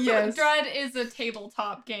 Yes. Dread is a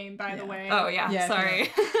tabletop game, by the way. Oh yeah, Yeah, sorry.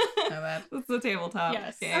 No, that. It's a tabletop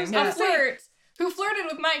Yes. game. A flirt who flirted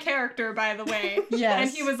with my character, by the way. Yes. And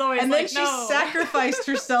he was always and like, then she no. sacrificed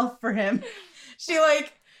herself for him. She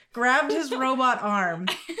grabbed his robot arm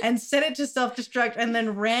and set it to self-destruct and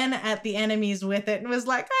then ran at the enemies with it and was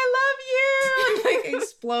like, I love you! And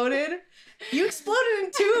exploded. You exploded in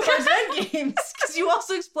 2 of our Dread games because you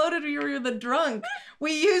also exploded when you were the drunk.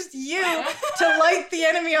 We used you to light the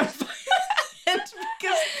enemy on fire. And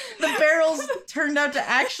because the barrels turned out to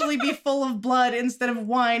actually be full of blood instead of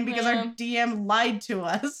wine because our DM lied to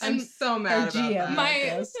us. I'm so mad about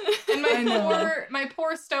that. My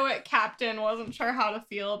poor stoic captain wasn't sure how to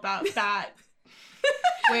feel about that.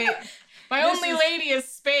 Wait, my only lady is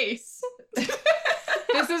space.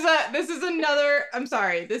 This is another, I'm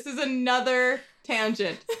sorry, this is another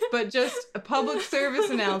tangent, but just a public service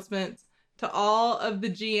announcement to all of the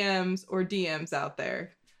GMs or DMs out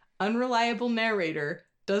there. Unreliable narrator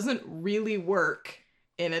doesn't really work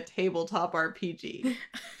in a tabletop RPG.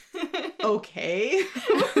 Okay.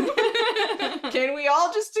 Can we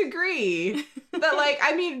all just agree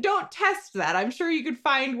that, don't test that. I'm sure you could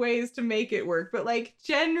find ways to make it work, but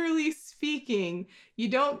generally speaking, you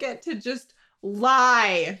don't get to just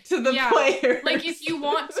lie to the player. If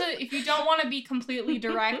you don't want to be completely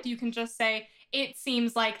direct, you can just say, it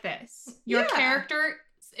seems like this. Your character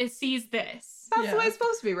sees this. That's the way it's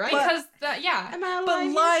supposed to be, right? Because, Am I But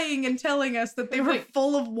lying? lying and telling us that they were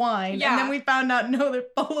full of wine, and then we found out, no, they're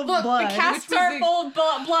full of Look, blood. the casks are full of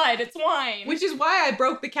blood. It's wine. Which is why I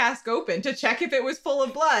broke the cask open to check if it was full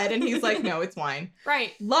of blood, and he's like, no, it's wine.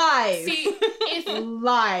 Right. Lies. See,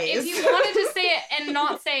 lies. If he wanted to say it and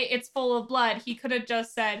not say it's full of blood, he could have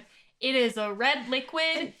just said, it is a red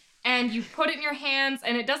liquid, and you put it in your hands,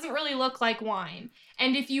 and it doesn't really look like wine.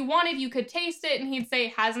 And if you wanted, you could taste it, and he'd say,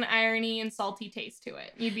 has an irony and salty taste to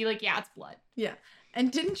it. You'd be like, yeah, it's blood. Yeah. And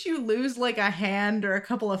didn't you lose like a hand or a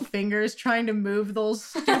couple of fingers trying to move those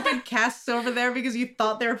stupid casks over there because you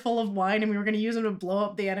thought they were full of wine and we were going to use them to blow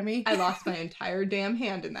up the enemy? I lost my entire damn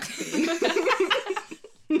hand in that scene.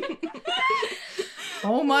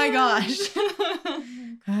 Oh my gosh.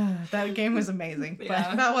 That game was amazing.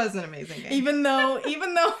 Yeah. That was an amazing game. Even though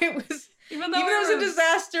it was Even though it was a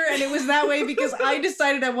disaster and it was that way because I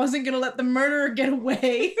decided I wasn't going to let the murderer get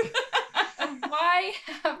away. Why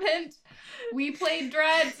haven't we played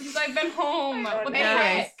Dread since I've been home? What the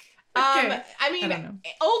Anyways, heck? Okay. I mean, I don't know.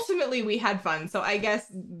 ultimately we had fun, so I guess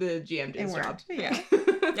the GM did his job. worked. Yeah.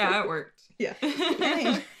 Yeah, it worked. Yeah.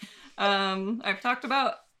 I've talked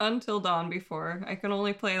about Until Dawn before. I can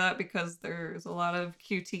only play that because there's a lot of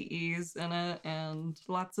QTEs in it and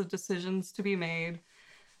lots of decisions to be made.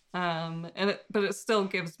 But it still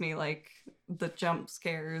gives me like the jump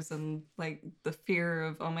scares and like the fear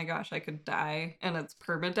of, oh my gosh, I could die, and it's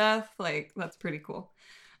permadeath. Like, that's pretty cool.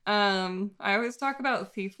 I always talk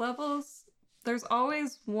about thief levels. There's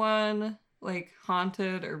always one like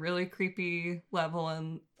haunted or really creepy level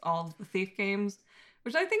in all of the thief games,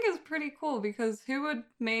 which I think is pretty cool because who would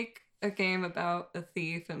make a game about a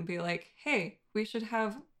thief and be like, hey, we should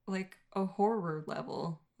have like a horror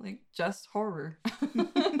level, like just horror.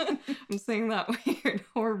 I'm saying that weird.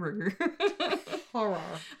 Horror. Horror.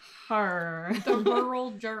 Horror. The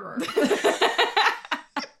rural juror.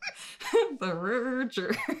 The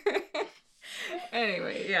Roger.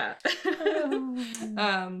 Anyway, yeah.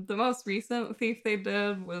 The most recent thief they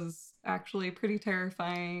did was actually pretty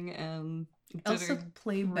terrifying and did Elsa a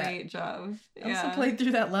played that. great job. Elsa played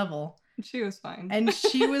through that level. She was fine. And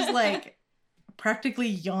she was like practically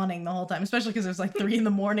yawning the whole time, especially because it was like 3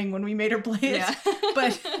 a.m. when we made her play it. yeah.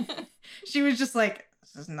 But she was just like,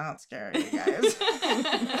 this is not scary, you guys.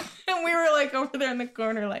 And we were like over there in the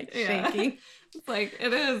corner, like Yeah. shaking. It's like,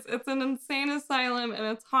 it is. It's an insane asylum and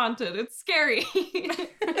it's haunted. It's scary.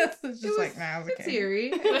 It's just was- like, nah, it's It's okay.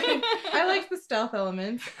 eerie. I liked the stealth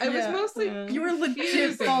elements. I was Yeah. mostly Yeah. You were legit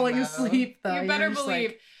confusing, falling though. asleep, though. You were better just believe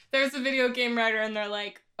like, there's a video game writer and they're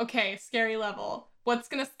like, okay, scary level. What's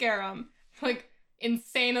gonna scare them? Like,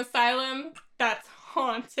 insane asylum? That's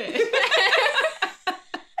haunted.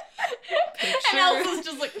 And Elsa's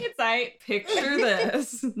just like, it's aight. Picture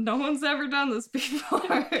this. No one's ever done this before.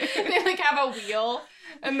 They like have a wheel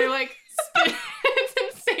and they like spin. It's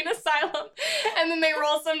insane asylum. And then they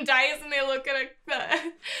roll some dice and they look at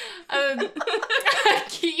a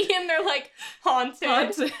key and they're like haunted.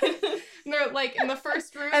 Haunted. And they're like in the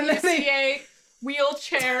first room And you then they- see a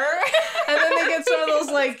wheelchair. and then they get some of those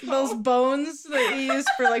like those bones that you use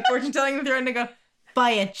for like fortune telling and they're and they go, by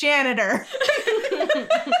a janitor.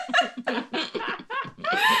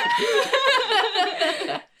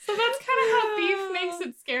 So that's kind of how Thief makes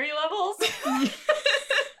its scary levels.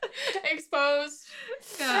 Exposed.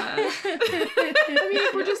 Yeah. I mean,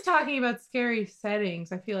 if we're just talking about scary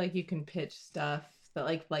settings, I feel like you can pitch stuff that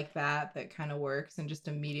like that kind of works and just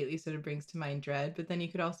immediately sort of brings to mind dread. But then you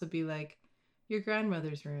could also be like, your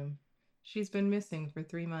grandmother's room. She's been missing for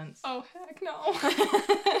 3 months. Oh, heck no.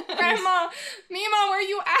 Grandma, Mima, where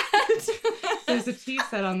you at? There's a tea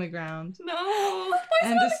set on the ground No.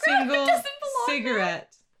 and a single doesn't belong there?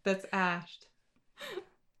 cigarette that's ashed.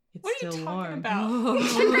 It's What are you still talking warm. about?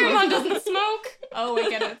 Oh. Your grandma doesn't smoke. Oh, I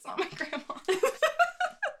get it. It's not my grandma.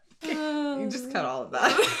 You just cut all of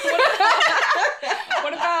that.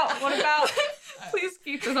 What about Please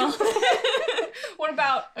keep it on. what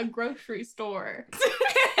about a grocery store?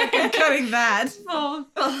 I'm cutting that. Oh,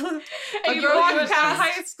 And you grocery walk store past.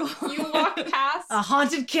 high school. You walk past. A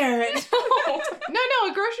haunted carrot.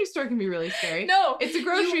 No, a grocery store can be really scary. No, It's a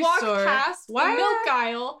grocery you walk store. past Why the milk are-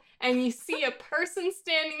 aisle and you see a person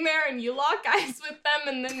standing there and you lock eyes with them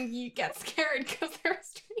and then you get scared because they're a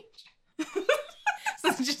stranger. So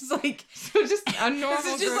it's just like So just a normal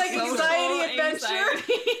this is just like grocery store. anxiety adventure.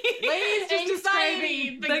 Ladies just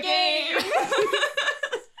Anxiety, describing the game.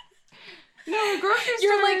 No, a grocery store.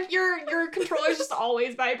 You're like your controller's just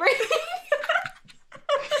always vibrating.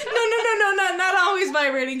 No, not always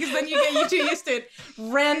vibrating, because then you too used to it.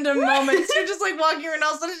 Random moments. You're just like walking around,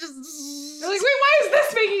 all of a sudden it's just You're like, wait, why is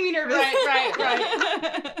this making me nervous?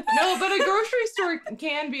 right. No, but a grocery store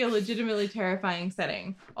can be a legitimately terrifying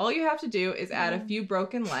setting. All you have to do is add a few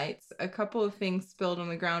broken lights, a couple of things spilled on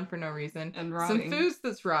the ground for no reason, And some rotting. foods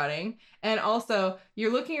that's rotting, and also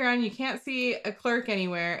you're looking around, you can't see a clerk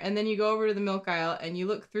anywhere, and then you go over to the milk aisle and you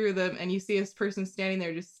look through them and you see a person standing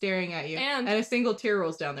there just staring at you, And- a single tear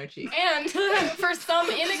rolls down their cheek. And for some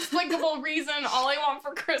inexplicable reason, all I want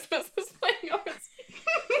for Christmas is Legos.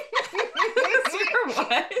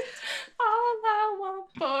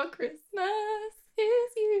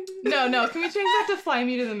 no. Can we change that to Fly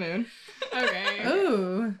Me to the Moon? Okay.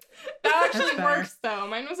 Ooh. That actually That's better. works though.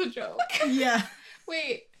 Mine was a joke. Yeah.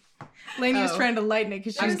 Wait. Lainey was Oh. trying to lighten it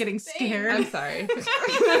because she was There's getting things. scared. I'm sorry.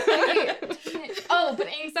 Oh, but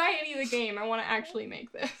Anxiety the game. I want to actually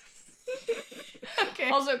make this. Okay.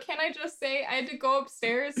 Also, can I just say I had to go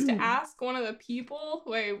upstairs to ask one of the people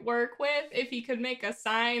who I work with if he could make a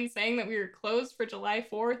sign saying that we were closed for July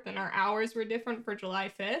 4th and our hours were different for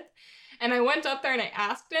July 5th. And I went up there and I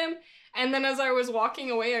asked him. And then as I was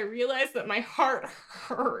walking away, I realized that my heart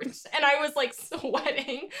hurt. And I was like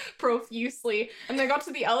sweating profusely. And I got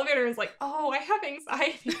to the elevator and was like, oh, I have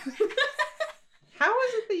anxiety. How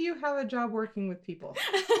is it that you have a job working with people?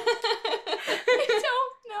 I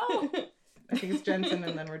don't know. I think it's Jensen,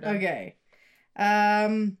 and then we're done. Okay.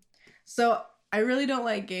 So I really don't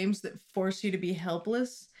like games that force you to be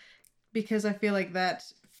helpless because I feel like that,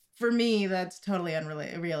 for me, that's totally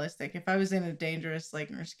unrealistic. If I was in a dangerous,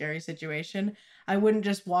 like, or scary situation, I wouldn't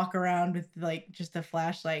just walk around with, like, just a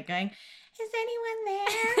flashlight going, is anyone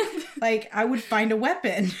there? Like, I would find a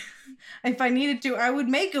weapon. If I needed to, I would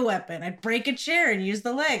make a weapon. I'd break a chair and use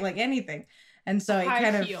the leg, like anything. And so it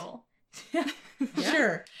kind of... Heel.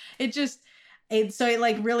 Sure. It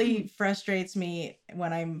like really frustrates me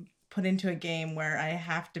when I'm put into a game where I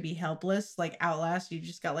have to be helpless. Like Outlast, you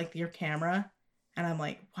just got like your camera. And I'm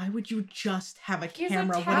like, why would you just have a He's a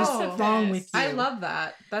camera? What is pacifist. wrong with you? I love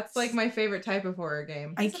that. That's like my favorite type of horror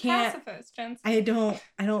game. I He's a can't. pacifist, Jensen. I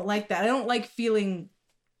don't like that. I don't like feeling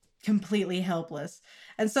completely helpless.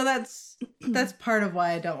 And so that's part of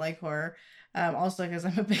why I don't like horror. Also because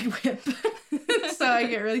I'm a big whip. So I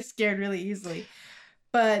get really scared really easily.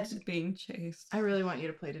 But Being chased. I really want you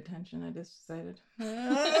to play Detention. I just decided.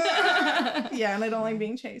 yeah, and I don't like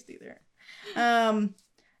being chased either.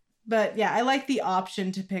 But yeah, I like the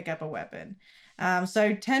option to pick up a weapon. So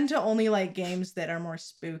I tend to only like games that are more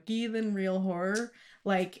spooky than real horror.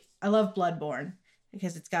 Like I love Bloodborne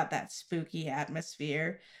because it's got that spooky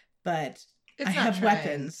atmosphere, but It's I not have trying.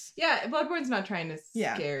 weapons. Yeah, Bloodborne's not trying to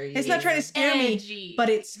Yeah. scare you. It's not trying to scare me, Edgy. but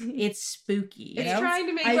it's spooky. You It's know? trying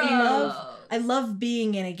to make I love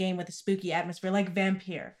being in a game with a spooky atmosphere, like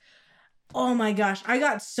Vampire. Oh my gosh, I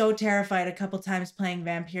got so terrified a couple times playing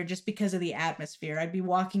Vampire just because of the atmosphere. I'd be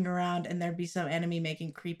walking around and there'd be some enemy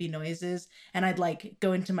making creepy noises, and I'd like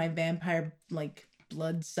go into my vampire like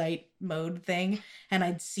blood sight mode thing, and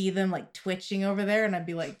I'd see them like twitching over there, and I'd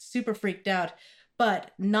be like super freaked out.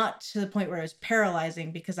 But not to the point where it was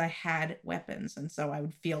paralyzing because I had weapons, and so I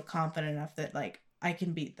would feel confident enough that like I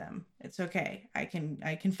can beat them. It's okay. I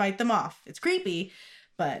can fight them off. It's creepy,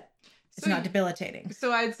 but it's So not debilitating.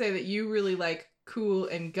 So I'd say that you really like cool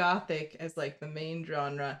and gothic as like the main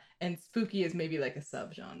genre, and spooky is maybe like a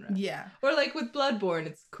subgenre. Yeah. Or like with Bloodborne,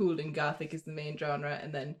 it's cool and gothic is the main genre,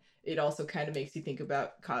 and then it also kind of makes you think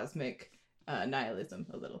about cosmic nihilism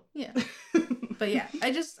a little. Yeah. But yeah,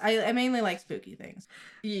 I mainly like spooky things.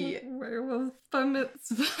 Yeah. Werewolf bar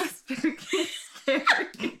mitzvah, spooky,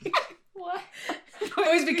 scary. What?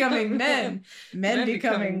 Boys becoming men. Men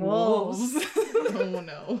becoming wolves. Oh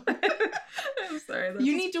no. I'm sorry. that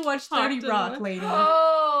You just need to watch popped 30 in Rock, my- lady.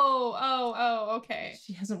 Oh, okay.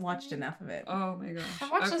 She hasn't watched enough of it. Oh my gosh.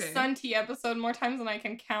 I've watched Okay. the Sun Tea episode more times than I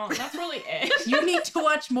can count. That's really it. You need to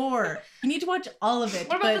watch more. You need to watch all of it.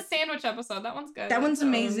 What about but the sandwich episode? That one's good. that one's That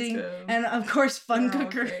one's amazing. good. And of course, Fun They're all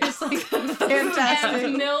Cooker great. is like And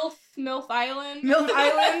fantastic. MILF Island. Milk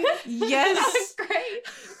Island, yes. That's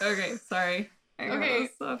great. Okay, sorry. I got Okay.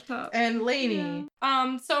 this off top. And Lainey.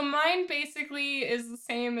 So mine basically is the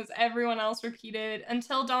same as everyone else repeated.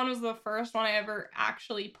 Until Dawn was the first one I ever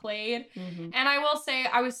actually played. Mhm. And I will say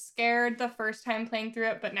I was scared the first time playing through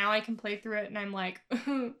it, but now I can play through it and I'm like,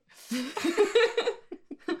 Poo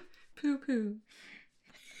poo.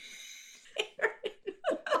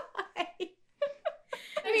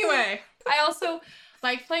 Anyway, I also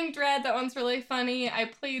like playing Dread. That one's really funny. I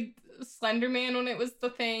played Slenderman when it was the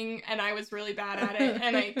thing, and I was really bad at it,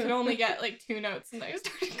 and I could only get like 2 notes, and I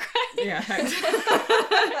started crying. Yeah.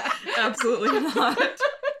 Absolutely not.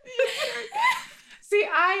 See,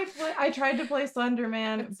 I tried to play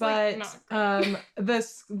Slenderman, It's, but like, not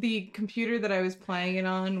the computer that I was playing it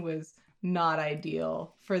on was not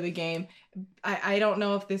ideal for the game. I don't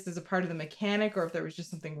know if this is a part of the mechanic or if there was just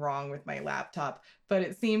something wrong with my laptop, but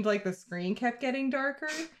it seemed like the screen kept getting darker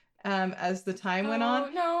as the time went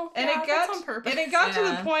on. No, And yeah, it that's got on purpose. and it got to the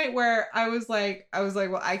Yeah. point where I was like,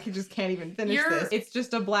 well, I just can't even finish You're- this. It's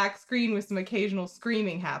just a black screen with some occasional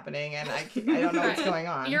screaming happening, and I don't know what's Right. going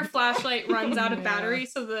on. Your flashlight runs out of Yeah. battery,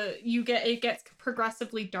 so it gets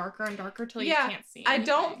progressively darker and darker till you Yeah, can't see. I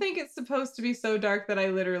don't anything. think it's supposed to be so dark that I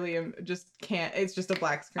literally just can't. It's just a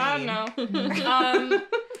black screen. I don't know.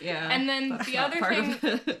 Yeah. And then that's the not other part thing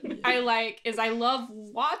of it. I like is I love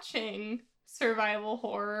watching survival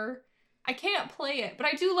horror. I can't play it, but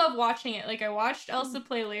I do love watching it. Like I watched Elsa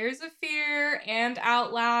play Layers of Fear and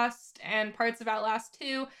Outlast and parts of Outlast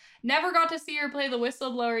 2. Never got to see her play the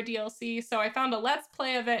Whistleblower DLC, so I found a Let's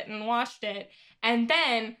Play of it and watched it. And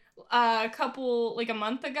then a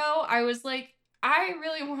month ago, I was like, I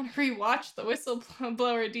really want to rewatch the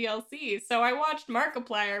Whistleblower DLC. So I watched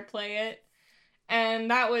Markiplier play it,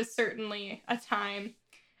 and that was certainly a time.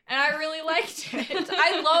 And I really liked it.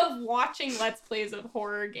 I love watching Let's Plays of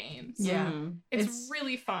horror games. Yeah. Mm. It's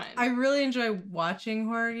really fun. I really enjoy watching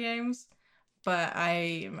horror games, but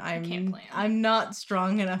can't I'm play 'em. I'm not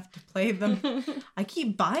strong enough to play them. I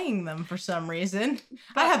keep buying them for some reason.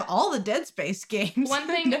 I have all the Dead Space games. One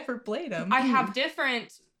thing I've never played them. I have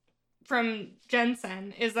different from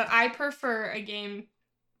Jensen is that I prefer a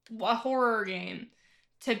horror game,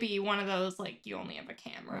 to be one of those, like, you only have a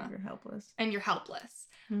camera You're helpless. and you're helpless.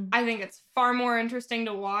 Hmm. I think it's far more interesting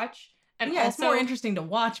to watch. And yeah, also, it's more interesting to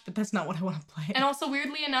watch, but that's not what I want to play. And also,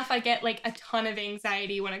 weirdly enough, I get, like, a ton of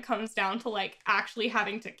anxiety when it comes down to, like, actually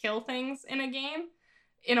having to kill things in a game.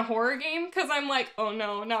 In a horror game, because I'm like, oh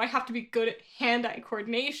no, now I have to be good at hand-eye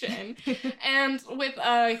coordination. And with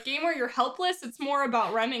a game where you're helpless, it's more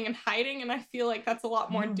about running and hiding, and I feel like that's a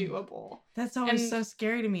lot more Mm. doable. That's always and- so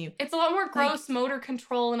scary to me. It's a lot more gross motor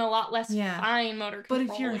control and a lot less Yeah. fine motor But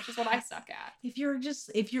control, if you're- which is what I suck at. If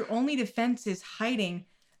your only defense is hiding,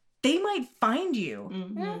 they might find you.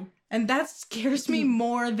 Mhm. And that scares me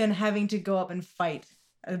more than having to go up and fight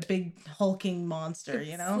a big hulking monster,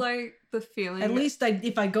 you know? It's like the feeling. At least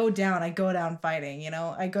if I go down fighting, you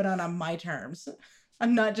know? I go down on my terms.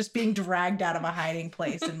 I'm not just being dragged out of a hiding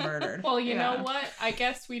place and murdered. Well, you know Yeah. what? I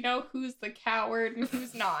guess we know who's the coward and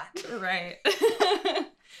who's not. Right.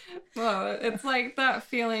 Well, it's like that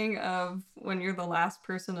feeling of when you're the last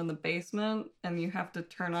person in the basement and you have to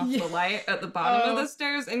turn off Yeah. the light at the bottom of Oh. the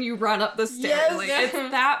stairs and you run up the stairs. Yes. Like, it's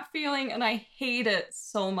that feeling and I hate it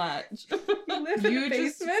so much. You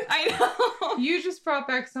just- I know. You just brought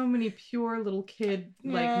back so many pure little kid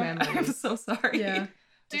like Yeah, I'm memories. so sorry. Yeah.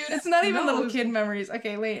 Dude, It's not even No, it little was- kid memories.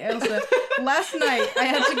 Okay, wait, Elsa. Last night I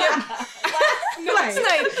had to get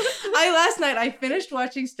last night I finished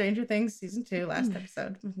watching Stranger Things season 2 last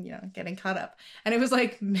episode, you know, getting caught up. And it was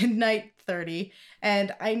like midnight 30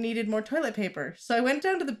 and I needed more toilet paper. So I went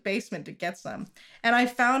down to the basement to get some. And I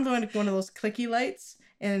found one of those clicky lights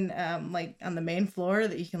in like on the main floor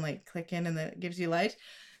that you can like click in and then it gives you light.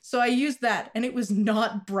 So I used that and it was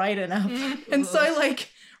not bright enough. And so I like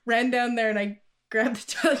ran down there and I grabbed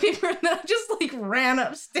the toilet paper and then I just like ran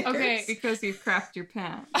upstairs. Okay. Because you crapped your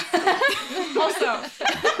pants. Also,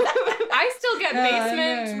 I still get I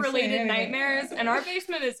know, basement-related same. nightmares, and our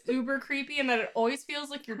basement is uber creepy in that it always feels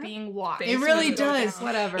like you're being watched. It really when you go does. down.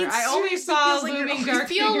 Whatever. It I only seriously saw feels like you're Looming always- Dark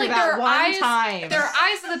feel Figure like that there are one eyes- time. There are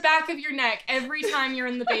eyes at the back of your neck every time you're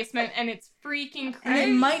in the basement, and it's freaking And it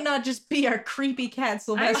creepy. might not just be our creepy cat I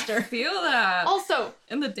Sylvester. feel that. Also,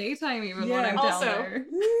 In the daytime even when Yeah. I'm down Also- there.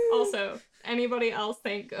 also, anybody else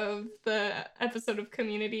think of the episode of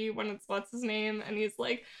Community when it's what's his name, and he's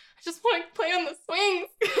like, I just want to play on the swings.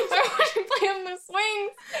 I want to play on the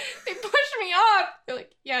swings. They push me off. They're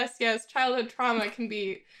like, yes, childhood trauma can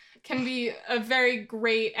be a very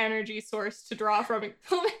great energy source to draw from.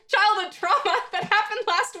 Childhood trauma that happened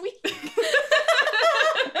last week.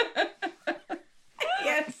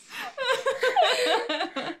 Yes.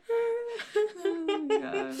 Oh my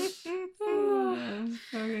gosh.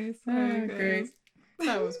 Okay, sorry, Oh, guys. great.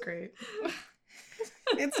 That was great.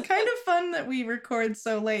 It's kind of fun that we record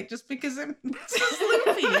so late just because it makes us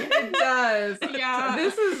loopy. It does. Yeah.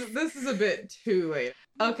 This is a bit too late.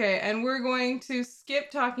 Okay, and we're going to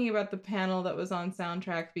skip talking about the panel that was on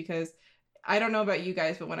soundtrack because I don't know about you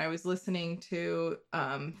guys, but when I was listening to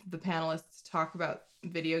the panelists talk about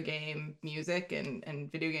video game music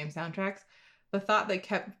and video game soundtracks, the thought that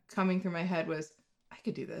kept coming through my head was, I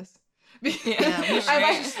could do this. I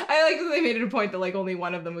like that they made it a point that like only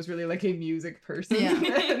one of them was really like a music person. Yeah.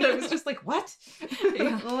 And I was just like, what?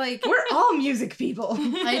 Like We're all music people.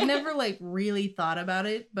 I had never like really thought about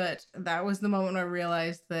it, but that was the moment I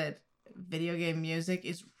realized that video game music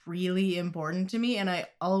is really important to me and I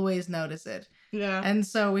always notice it. Yeah. And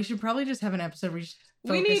so we should probably just have an episode where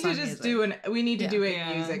We need to just do a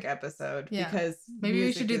Yeah. music episode Yeah. because maybe we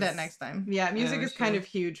music should do that is- next time. Yeah, music we is kind should. of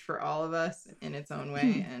huge for all of us in its own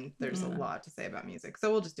way, and there's a Yeah. lot to say about music.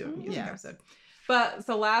 So we'll just do a music Yeah. episode. But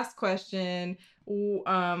so last question,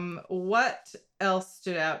 what else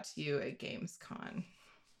stood out to you at GamesCon?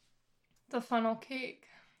 The funnel cake.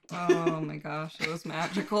 Oh my gosh, it was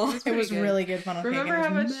magical. It was pretty good. really good funnel cake. Remember and it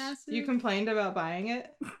how was much massive. you complained about buying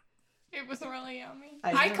it? It was really yummy.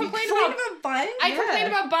 I I know. complained Complained about buying? I Yeah. complained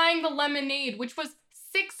about buying the lemonade, which was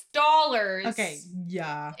 $6. Okay,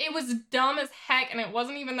 yeah. It was dumb as heck, and it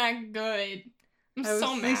wasn't even that good. I'm I was- so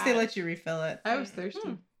at mad. At least they let you refill it. I was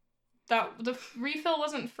thirsty. That the refill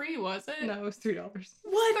wasn't free, was it? No, it was $3.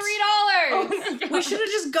 What? $3. Oh my We should have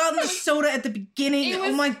just gotten the soda at the beginning. It Oh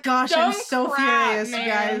was my gosh, I'm dumb so crap, furious, you man.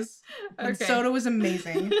 guys. The Okay. soda was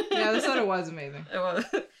amazing. Yeah, the soda was amazing. It was,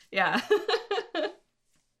 yeah.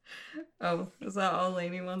 Oh, is that all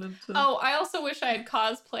Lainey wanted to? Oh, I also wish I had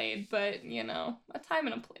cosplayed, but you know, a time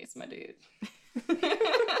and a place, my dude.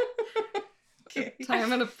 Okay.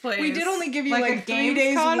 Time and a place. We did only give you Like like, a 3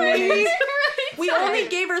 days Gamescom warning. maybe? We only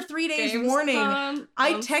gave her 3 days warning. Gamescom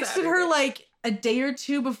I on texted her Saturday. like a day or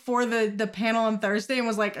two before the panel on Thursday and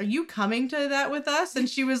was like, "Are you coming to that with us?" And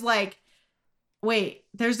she was like, "Wait,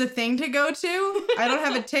 there's a thing to go to? I don't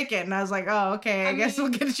have a ticket." And I was like, "Oh, okay. I I guess mean,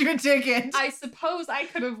 we'll get you a ticket." I suppose I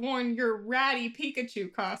could have worn your ratty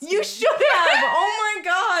Pikachu costume. You should have. Oh my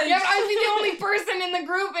god. Yeah, but I'd be the only person in the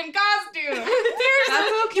group in costume.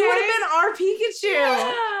 That's okay. You would have been our Pikachu.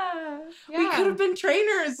 We could have been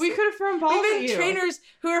trainers. We could have thrown balls We've at been you. trainers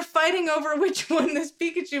who are fighting over which one this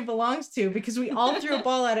Pikachu belongs to because we all threw a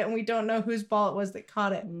ball at it and we don't know whose ball it was that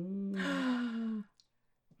caught it. Mm,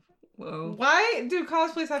 Whoa. Why do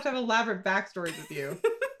cosplays have to have elaborate backstories with you?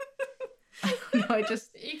 No, I just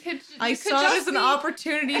I could saw it just as an be-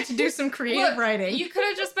 opportunity to do some creative Look, writing. You could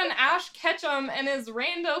have just been Ash Ketchum and his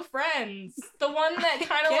rando friends. The one that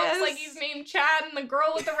kind of looks like guess. he's named Chad and the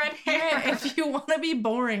girl with the red hair. If you want to be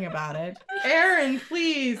boring about it. Aaron,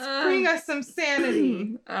 please bring us some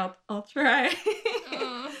sanity. I'll try.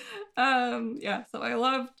 Uh, Yeah, so I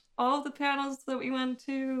loved all the panels that we went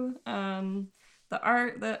to. The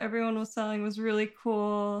art that everyone was selling was really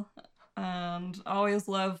cool. And always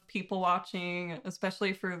love people watching,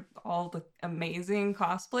 especially for all the amazing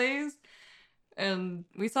cosplays. And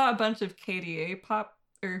we saw a bunch of KDA pop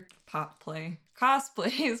play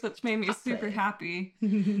cosplays, which made me Pop super play. happy.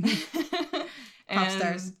 Pop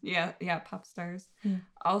stars. Yeah, pop stars. Yeah.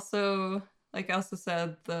 Also, like Elsa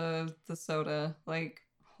said, the soda, like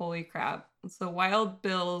holy crap. So Wild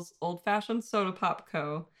Bill's Old Fashioned Soda Pop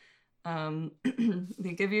Co.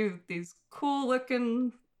 They give you these cool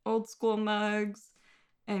looking old school mugs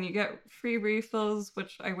and you get free refills,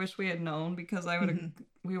 which I wish we had known because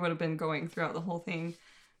we would have been going throughout the whole thing.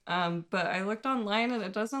 But I looked online and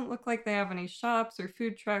it doesn't look like they have any shops or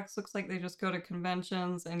food trucks. Looks like they just go to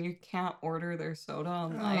conventions and you can't order their soda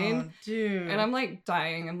online. Oh, dude. And I'm like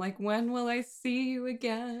dying. I'm like, when will I see you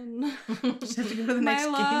again? Just have to go to the next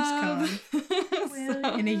My Gamescom.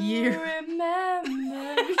 love. In a year.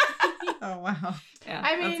 Remember. Oh wow. Yeah,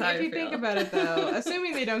 I mean, that's how if I you think feel. about it though,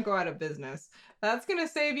 assuming they don't go out of business, that's gonna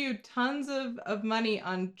save you tons of money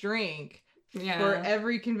on drink yeah. for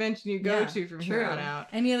every convention you go Yeah, to from here true. on out.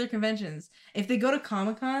 Any other conventions? If they go to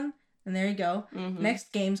Comic-Con, then there you go. Mhm.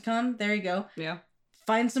 Next Gamescom, there you go. Yeah.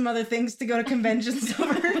 Find some other things to go to conventions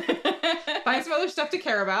over. Find some other stuff to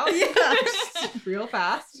care about. Yeah. Real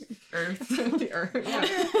fast. Earth. The Earth. Yeah.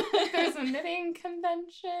 There's a knitting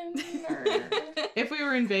convention. Or... If we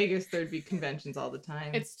were in Vegas, there'd be conventions all the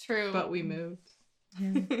time. It's true. But we moved.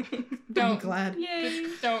 I'm don't glad. Yay.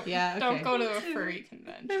 don't Yeah, don't okay. go to a furry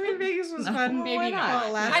convention. I mean, Vegas was No. fun. Maybe Why not. not?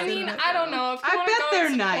 Well, it I lasted mean, a- I don't know if you I want bet to go they're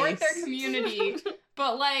and support nice. their community,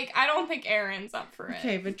 but like I don't think Aaron's up for it.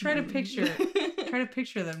 Okay, but try to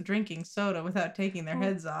picture them drinking soda without taking their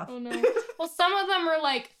heads off. Oh no. Well, some of them are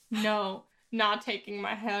like, no, not taking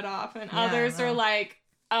my head off, and Yeah, others no. are like,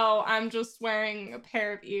 oh, I'm just wearing a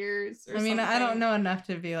pair of ears. Or I mean, I something. don't know enough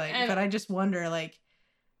to be like, And- but I just wonder, like,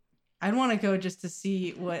 I'd want to go just to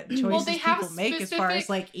see what choices they have people make as far as specific-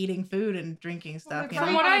 like eating food and drinking stuff. You From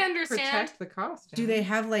know? what I wanna understand- protect the costume. Do they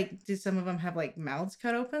have like? Do some of them have like mouths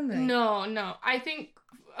cut open? Like, No. I think.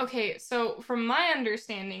 Okay, so from my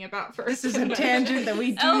understanding about first, This is a Convention- tangent that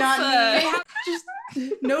we do Elsa. not need. Just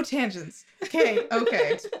no tangents. Okay.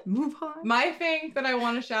 Okay. Move on. My thing that I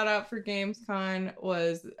want to shout out for GamesCon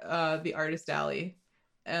was the Artist Alley.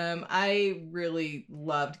 I really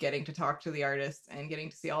loved getting to talk to the artists and getting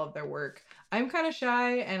to see all of their work. I'm kind of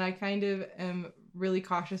shy and I kind of am really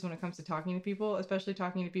cautious when it comes to talking to people, especially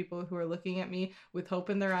talking to people who are looking at me with hope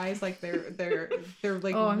in their eyes, like they're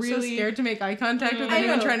like Oh, I'm really so scared to make eye contact with I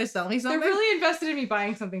anyone know. trying to sell me they're something. really invested in me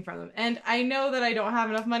buying something from them. And I know that I don't have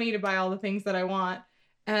enough money to buy all the things that I want.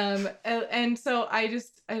 And so I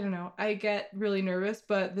don't know, I get really nervous,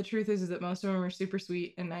 but the truth is that most of them are super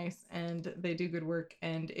sweet and nice and they do good work.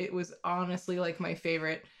 And it was honestly like my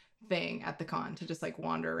favorite thing at the con to just like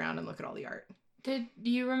wander around and look at all the art. Did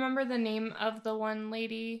you remember the name of the one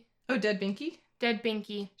lady? Oh, Dead Binky? Dead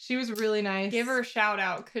Binky. She was really nice. Give her a shout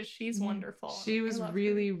out because she's Mhm. wonderful. She was I love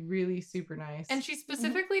really, her. really super nice. And she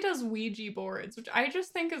specifically does Ouija boards, which I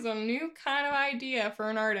just think is a new kind of idea for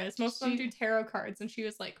an artist. Most of them She- do tarot cards, and she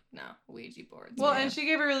was like, no, Ouija boards. Well, yeah. and she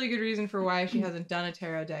gave a really good reason for why she hasn't done a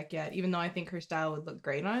tarot deck yet, even though I think her style would look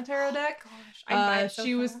great on a tarot deck. Gosh, I'd buy it so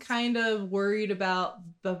She was fast. kind of worried about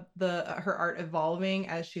her art evolving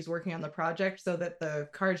as she's working on the project, so that the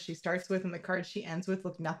cards she starts with and the cards she ends with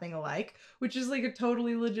look nothing alike, which is like a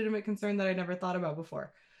totally legitimate concern that I never thought about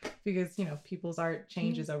before, because people's art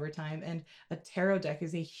changes over time, and a tarot deck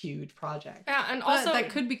is a huge project. Yeah, and But also that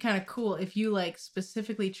could be kind of cool if you like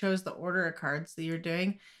specifically chose the order of cards that you're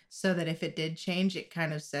doing, so that if it did change, it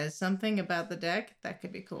kind of says something about the deck. That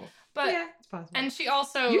could be cool. but yeah, it's possible. and she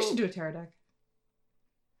also You should do a tarot deck.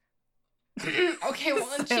 okay, well,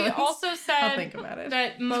 and she Silence. also I'll said think about it.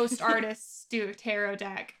 that most artists do a tarot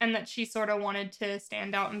deck, and that she sort of wanted to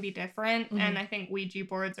stand out and be different. Mhm. And I think Ouija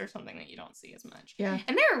boards are something that you don't see as much. Yeah.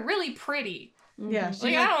 And they're really pretty. Yeah, Mhm. she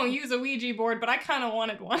Like, had- I don't use a Ouija board, but I kind of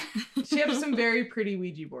wanted one. She has some very pretty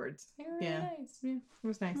Ouija boards. They're really Yeah. nice. Yeah, it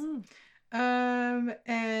was nice. Mm.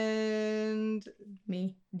 And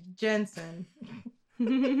Me. Jensen.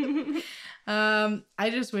 I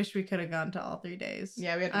just wish we could have gone to all 3 days.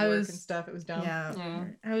 Yeah, we had to I work was- and stuff. It was dumb. Yeah. Yeah.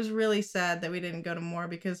 I was really sad that we didn't go to more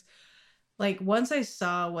because, like, once I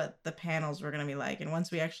saw what the panels were going to be like, and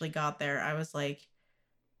once we actually got there, I was like,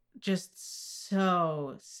 just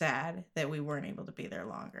so sad that we weren't able to be there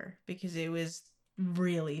longer because it was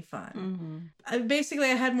really fun. Mhm. Basically,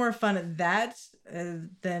 I had more fun at that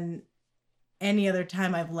than any other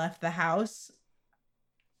time I've left the house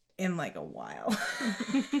in like a while.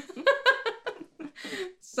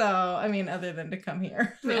 So, I mean, other than to come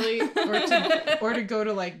here. Really? Or to go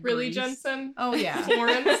to like Really, Greece. Jensen? Oh, yeah.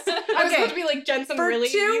 Florence? I was Okay, about to be like, Jensen, for really?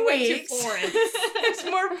 2 You went to weeks. Florence. It's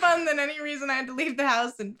more fun than any reason I had to leave the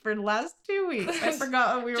house for the last 2 weeks. I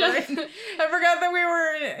forgot what we were in. I forgot that we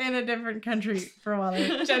were in a different country for a while.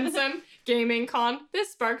 there. Jensen, gaming con,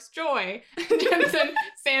 this sparks joy. Jensen,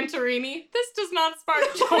 Santorini, this does not spark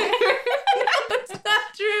joy. That's not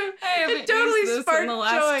true. I haven't It totally used this in sparked the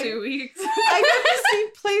last joy. 2 weeks. I got to see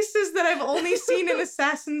places that I've only seen in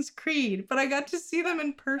Assassin's Creed, but I got to see them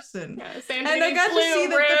in person. Yeah, Santorini And I got to see blue that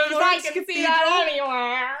the rooms, Florence I can see that Cathedral-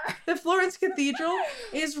 anywhere. The Florence Cathedral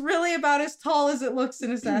is really about as tall as it looks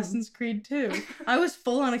in Assassin's Creed 2. I was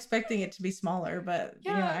full on expecting it to be smaller, but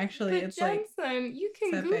actually but it's like Jensen, you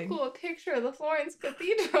can that big. Google a picture of the Florence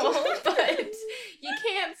Cathedral, but you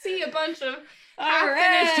can't see a bunch of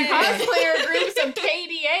half-finished cosplayer groups of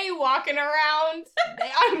KDA walking around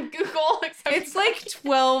on Google. Except it's like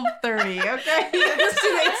 12:30. Okay,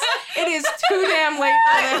 it is too damn late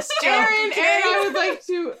for this joke. Aaron, okay? I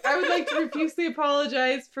would like to profusely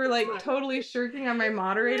apologize for like totally shirking on my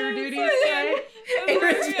moderator duties today.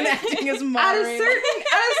 Aaron's been acting as At a moderator.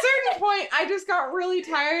 certain point, I just got really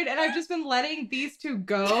tired, and I've just been letting these two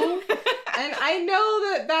go. And I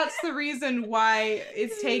know that that's the reason why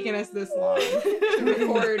it's taken us this long to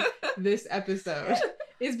record this episode,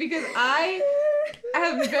 is because I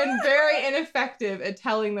have been very ineffective at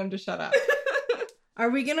telling them to shut up. Are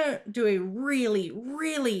we gonna do a really,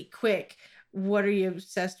 really quick? What are you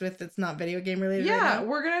obsessed with that's not video game related? Yeah, right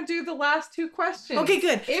we're gonna do the last two questions. now? Okay,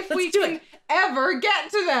 good. If Let's we do can it. ever get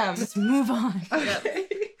to them. Let's move on. Okay.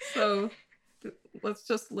 So let's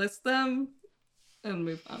just list them and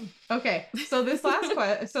move on. Okay, so this last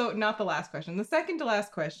question, so not the last question, the second to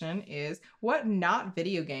last question is, what not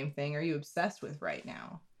video game thing are you obsessed with right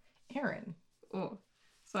now? Aaron. Oh.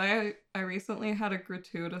 So I recently had a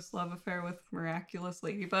gratuitous love affair with Miraculous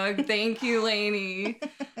Ladybug. Thank you, Lainey.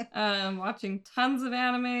 Watching tons of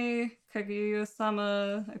anime,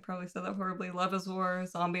 Kaguya-sama. I probably said that horribly. Love is War,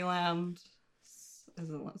 Zombieland. Is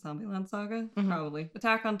it Zombieland Saga? Mhm. Probably.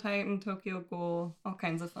 Attack on Titan, Tokyo Ghoul, all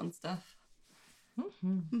kinds of fun stuff.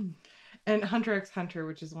 And Hunter x Hunter,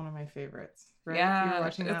 which is one of my favorites. Right? Yeah, You were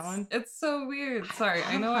watching that one? It's so weird. Sorry,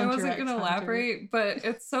 I love know I Hunter wasn't x going to Hunter. elaborate, but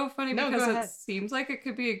it's so funny No, go because ahead. it seems like it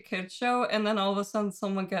could be a kid's show, and then all of a sudden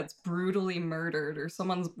someone gets brutally murdered, or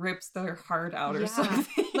someone rips their heart out, or Yeah.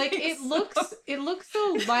 something. Like it looks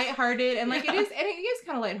so lighthearted, and like it is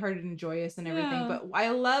kind of lighthearted and joyous and everything. Yeah. But I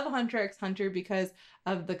love Hunter x Hunter because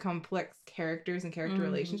of the complex characters and character Mhm.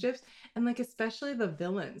 relationships, and like especially the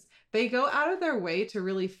villains. They go out of their way to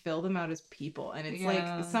really fill them out as people, and it's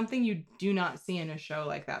Yeah. like something you do not see in a show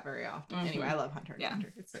like that very often. Mhm. Anyway, I love Hunter x Yeah.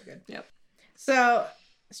 Hunter. It's so good. So,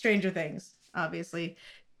 Stranger Things, obviously.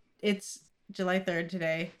 It's July 3rd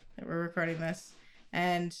today that we're recording this.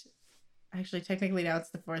 And actually, technically now it's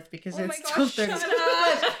the 4th because Oh my it's still gosh, 3rd. shut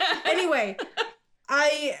up. Anyway,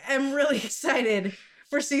 I am really excited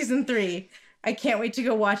for season 3. I can't wait to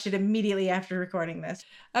go watch it immediately after recording this.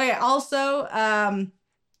 Okay, also,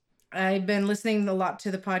 I've been listening a lot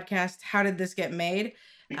to the podcast How Did This Get Made?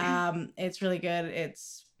 It's really good.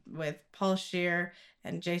 It's with Paul Scheer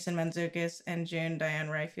and Jason Mantzoukas and June Diane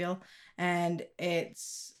Raphael. And they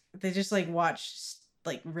just like watch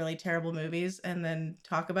like really terrible movies and then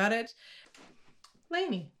talk about it.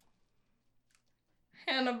 Lainey.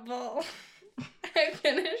 Hannibal. I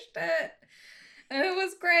finished it. And it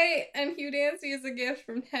was great. And Hugh Dancy is a gift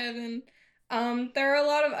from heaven. There are a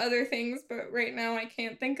lot of other things, but right now I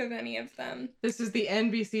can't think of any of them. This is the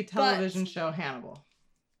NBC television show Hannibal,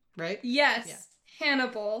 right? Yes, Yeah.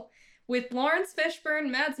 Hannibal, with Lawrence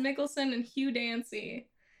Fishburne, Mads Mikkelsen, and Hugh Dancy.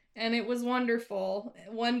 And it was wonderful.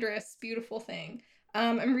 Wondrous, beautiful thing.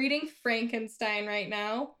 I'm reading Frankenstein right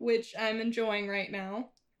now, which I'm enjoying right now.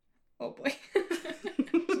 Oh boy.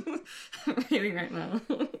 I'm reading right now.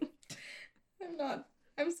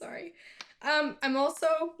 I'm sorry. I'm also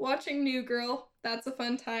watching New Girl. That's a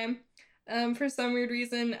fun time. For some weird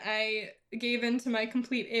reason, I gave in to my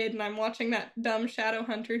complete id, and I'm watching that dumb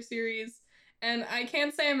Shadowhunter series. And I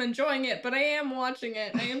can't say I'm enjoying it, but I am watching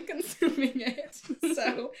it. I am consuming it.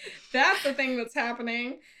 So that's the thing that's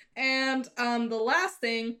happening. And the last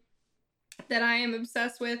thing that I am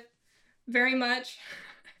obsessed with very much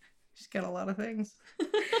She's got a lot of things.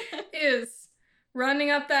 is Running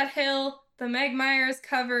Up That Hill, the Meg Myers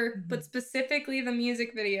cover, but specifically the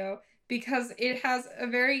music video, because it has a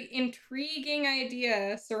very intriguing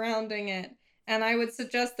idea surrounding it. And I would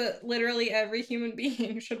suggest that literally every human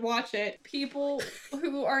being should watch it. People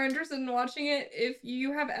who are interested in watching it, if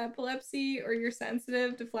you have epilepsy or you're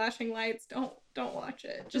sensitive to flashing lights, don't watch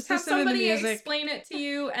it. Just have listen to the somebody music. explain it to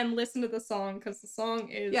you and listen to the song, because the song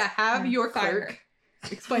is Have your fire. clerk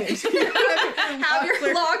explain it to you. Have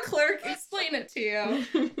your law clerk explain it to you,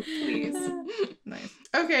 please. Nice.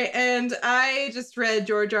 Okay, and I just read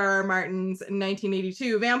George R.R. Martin's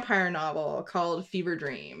 1982 vampire novel called Fever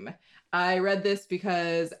Dream. I read this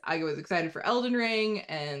because I was excited for Elden Ring,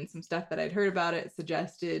 and some stuff that I'd heard about it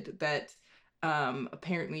suggested that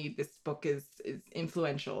apparently this book is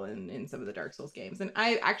influential in some of the Dark Souls games. And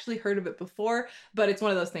I actually heard of it before, but it's one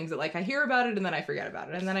of those things that like I hear about it and then I forget about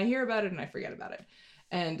it, and then I hear about it and I forget about it.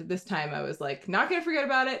 And this time I was like, not gonna forget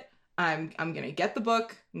about it. I'm gonna get the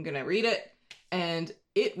book, I'm gonna read it, and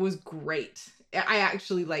it was great. I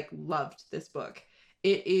actually like loved this book.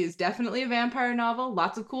 It is definitely a vampire novel.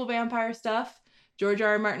 Lots of cool vampire stuff. George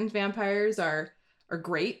R.R. Martin's vampires are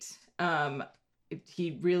great.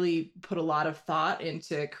 He really put a lot of thought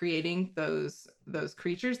into creating those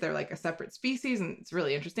creatures. They're like a separate species, and it's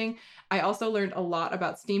really interesting. I also learned a lot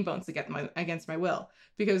about steamboats against my will,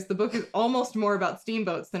 because the book is almost more about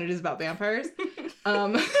steamboats than it is about vampires.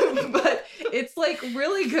 But it's like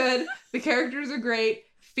really good. The characters are great.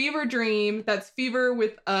 Fever Dream, that's fever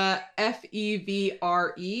with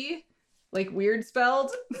F-E-V-R-E, like weird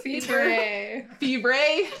spelled. Fever. Fever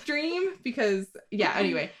Dream, because, yeah,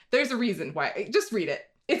 anyway, there's a reason why. Just read it.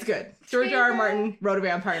 It's good. George R.R. Martin wrote a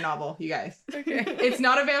vampire novel, you guys. Okay. It's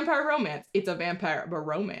not a vampire romance. It's a vampire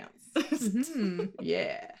romance. Mhm.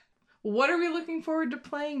 Yeah. What are we looking forward to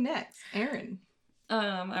playing next? Aaron.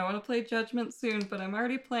 I want to play Judgment soon, but I'm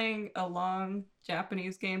already playing a long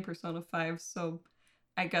Japanese game, Persona 5, so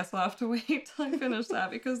I guess I'll have to wait till I finish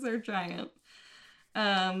that because they're giant.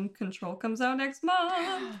 Control comes out next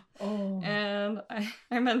month. Oh. And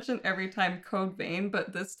I mention every time Code Vein,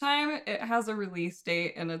 but this time it has a release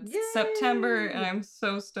date and it's Yay! September, and I'm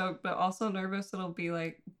so stoked, but also nervous it'll be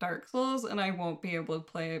like Dark Souls and I won't be able to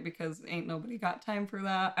play it because ain't nobody got time for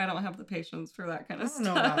that. I don't have the patience for that kind of I don't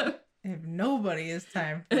know stuff. about if nobody has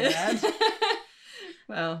time for that.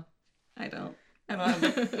 Well, I don't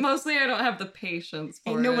have mostly I don't have the patience for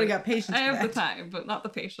Ain't nobody it. got patience I for have the that. time, but not the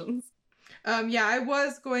patience. Yeah, I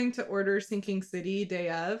was going to order Sinking City day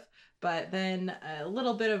of, but then a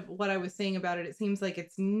little bit of what I was saying about it, it seems like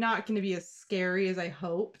it's not going to be as scary as I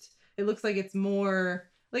hoped. It looks like it's more,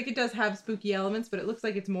 like it does have spooky elements, but it looks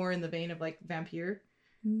like it's more in the vein of like Vampire,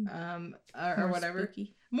 or More whatever.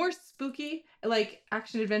 Spooky, More spooky, like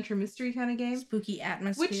action adventure mystery kind of game. spooky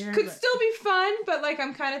atmosphere. Which could but- still be fun, but like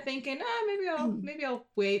I'm kind of thinking, maybe I'll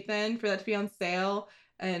wait then for that to be on sale,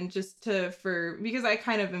 and just because I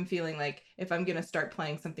kind of am feeling like if I'm gonna start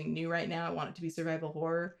playing something new right now, I want it to be survival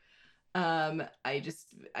horror. I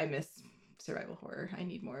miss survival horror. I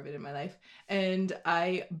need more of it in my life, and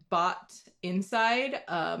I bought Inside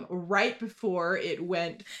right before it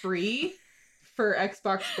went free for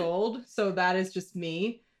Xbox Gold, so that is just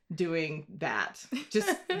me doing that,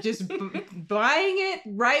 just buying it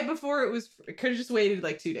right before it was. Could have just waited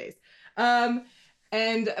like 2 days.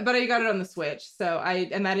 But I got it on the Switch,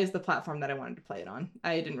 and that is the platform that I wanted to play it on.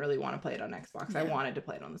 I didn't really want to play it on Xbox. I wanted to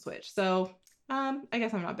play it on the Switch. So, I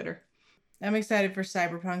guess I'm not bitter. I'm excited for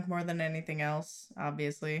Cyberpunk more than anything else,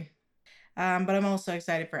 obviously. But I'm also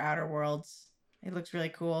excited for Outer Worlds. It looks really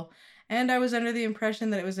cool. And I was under the impression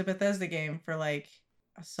that it was a Bethesda game for like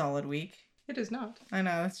a solid week. It is not. I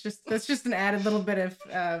know, that's just an added little bit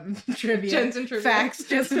of trivia. Jensen trivia. Facts,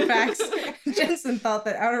 Jensen facts. Jensen thought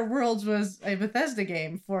that Outer Worlds was a Bethesda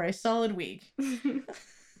game for a solid week.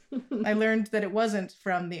 I learned that it wasn't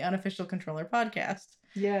from the Unofficial Controller podcast.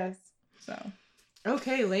 Yes. So.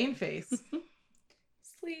 Okay, Lane Face.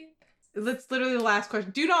 Sleep. That's literally the last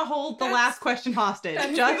question. Do not hold the last question hostage.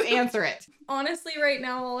 that's- Just answer it. Honestly, right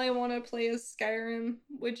now, all I want to play is Skyrim,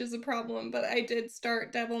 which is a problem, but I did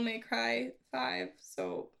start Devil May Cry 5,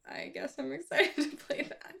 so I guess I'm excited to play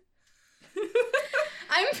that.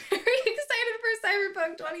 I'm very excited for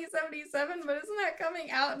Cyberpunk 2077, but isn't that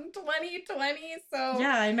coming out in 2020? So,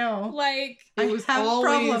 Yeah, I know. like, It I was have always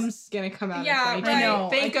problems. gonna come out Yeah, in 2020. I know.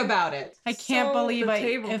 Think about it. I can't So believe the I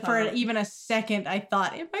tabletop. for even a second I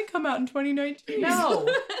thought it might come out in 2019. No.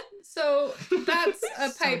 So that's a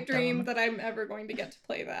So pipe dream dumb. that I'm ever going to get to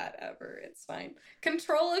play that ever. It's fine.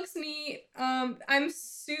 Control looks neat. I'm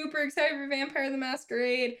super excited for Vampire the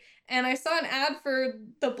Masquerade. And I saw an ad for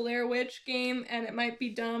the Blair Witch game, and it might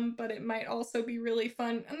be dumb, but it might also be really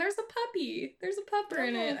fun. And there's a puppy. There's a pupper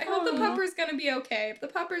in it. I hope the pupper's gonna be okay. If the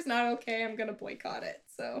pupper's not okay, I'm gonna boycott it.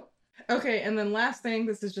 So Okay, and then last thing,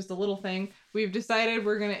 this is just a little thing. We've decided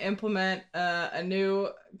we're going to implement a new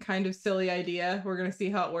kind of silly idea. We're going to see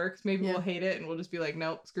how it works. Maybe Yeah. we'll hate it and we'll just be like,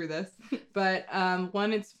 nope, screw this. But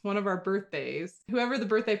it's one of our birthdays. Whoever the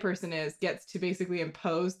birthday person is gets to basically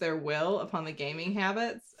impose their will upon the gaming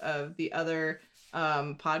habits of the other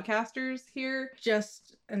podcasters here.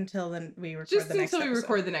 Just until then we record Just the next until we episode.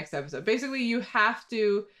 record the next episode. Basically, you have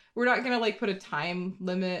to. We're not gonna like put a time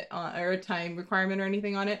limit on or a time requirement or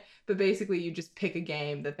anything on it, but basically you just pick a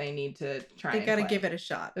game that they need to try. They and gotta play. give it a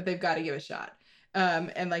shot. That they've got to give a shot.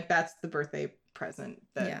 And like that's the birthday present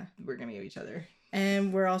that Yeah. we're gonna give each other.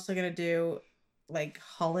 And we're also gonna do like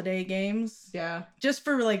holiday games. Yeah. Just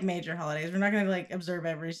for like major holidays. We're not gonna like observe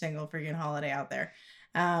every single freaking holiday out there.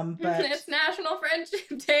 But it's National Friendship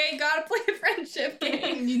Day. Gotta play a friendship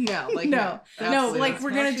game. No, like no, absolutely like not. we're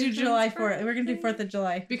gonna do Washington's July 4th. birthday. We're gonna do 4th of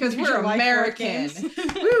July Because Do we're July 4th American. games.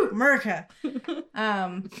 Woo, America.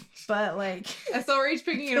 But like, And so we're each I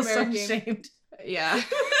picking an feel so American. ashamed. Yeah.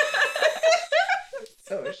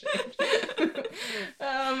 So ashamed.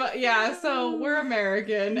 Yeah, so we're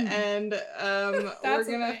American and we're That's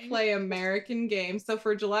a gonna thing. play American games. So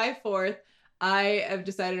for July 4th, I have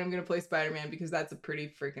decided I'm gonna play Spider-Man because that's a pretty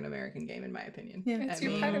freaking American game in my opinion. Yeah. It's I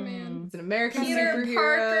your mean, Spider-Man. It's an American Peter superhero.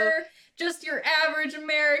 Parker, just your average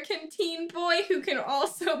American teen boy who can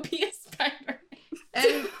also be a Spider-Man.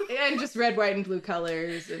 and just red, white, and blue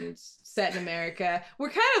colors and set in America. We're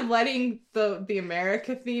kind of letting the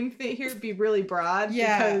America theme here be really broad.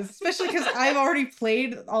 Yeah, Because especially because I've already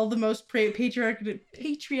played all the most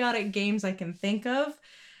patriotic games I can think of.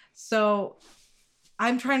 So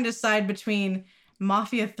I'm trying to decide between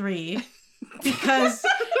Mafia 3 because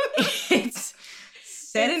it's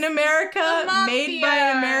set in America, the made by Mafia.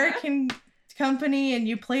 an American company, and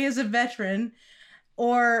you play as a veteran,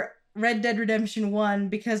 or Red Dead Redemption 1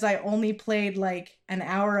 because I only played like an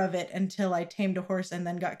hour of it until I tamed a horse and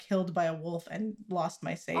then got killed by a wolf and lost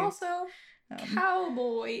my save. Also, Um,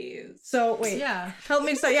 Cowboys. so wait, yeah. help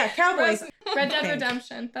me decide. Yeah, Cowboys. Red Dead Okay.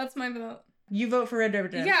 Redemption. That's my vote. You vote for Red Dead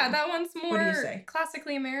Redemption. Yeah, that one's do you more say?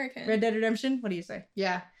 classically American. Red Dead Redemption. What do you say?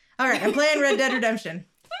 Yeah. All right, I'm playing Red Dead Redemption.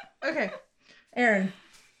 Okay. Aaron.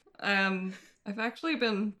 I've actually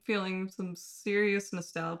been feeling some serious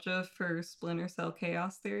nostalgia for Splinter Cell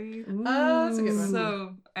Chaos Theory. That's a good one.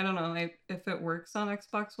 So I don't know if it works on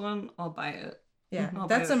Xbox One, I'll buy it. Yeah, I'll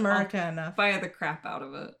that's buy it. America enough. Buy the crap out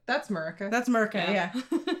of it. That's America. That's America. Yeah.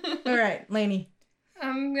 All right, Lainey.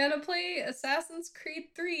 I'm gonna play Assassin's Creed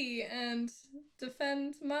 3 and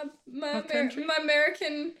defend my country? my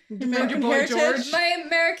American Defend your American boy heritage? George. my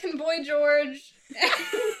American boy George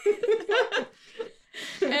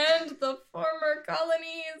and the former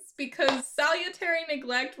colonies because salutary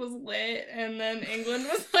neglect was lit and then England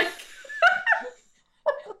was like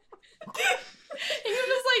England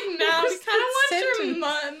was like, no, we kind of want your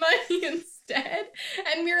money instead.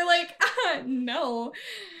 And we were like, no.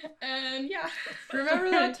 And yeah. Remember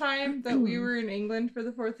that time that we were in England for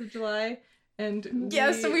the 4th of July? And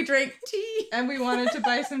Yes, so we drank tea. and we wanted to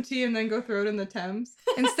buy some tea and then go throw it in the Thames.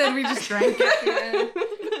 Instead, we just drank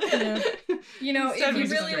it. You know, Instead if we you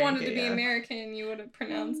just really drank wanted it, to be yeah. American, you would have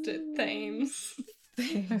pronounced it Thames.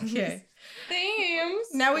 things. Okay. Themes.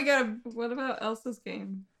 Now we gotta. What about Elsa's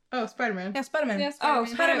game? Oh, Spider-Man. Yeah, Spider-Man. Yes, Oh,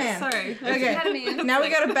 Spider-Man. Spider-Man. Sorry. Okay. Spider-Man. Now we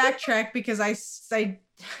gotta backtrack because I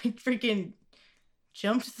freaking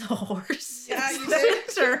jumped the horse. Yeah, you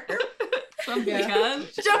did. From Yeah. the gun.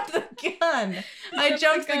 Jumped the gun. I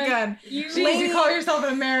jumped the gun. You Jeez, you call yourself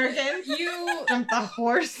an American? you Jump the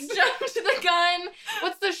horse. jumped the gun.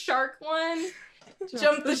 What's the shark one?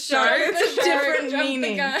 Jump the shark. Jump It's the a shark, different jump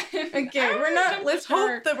meaning. The gun. Okay, I we're wanna not. jump the Let's hope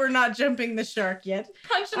shark. that we're not jumping the shark yet.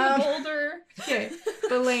 Punch in the boulder. Okay,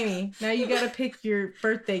 but Lainey, now you gotta pick your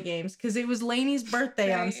birthday games because it was Lainey's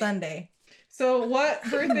birthday on Right. Sunday. So what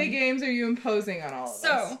birthday games are you imposing on all of us?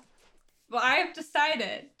 So, well, I've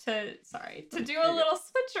decided to do a little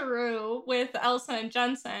switcheroo with Elsa and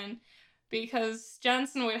Jensen because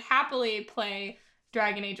Jensen would happily play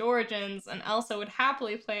Dragon Age Origins and Elsa would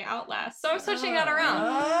happily play Outlast. So I'm switching that around.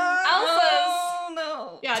 Oh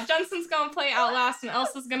no. Yeah, Jensen's gonna play Outlast and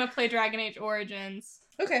Elsa's gonna play Dragon Age Origins.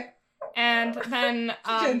 Okay. And then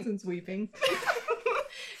Jensen's weeping.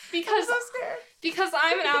 because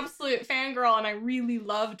I'm an absolute fangirl and I really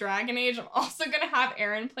love Dragon Age, I'm also gonna have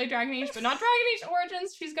Erin play Dragon Age, but not Dragon Age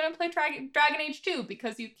Origins. She's gonna play Dragon Age 2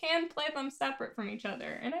 because you can play them separate from each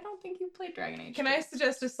other. And I don't think you've played Dragon Age. Can 2. I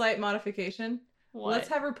suggest a slight modification? What? Let's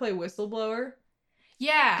have her play Whistleblower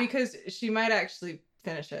Yeah. because she might actually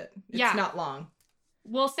finish it. It's Yeah. not long.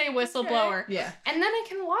 We'll say Whistleblower. Yeah. And then I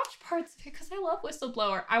can watch parts of it because I love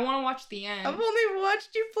Whistleblower. I want to watch the end. I've only watched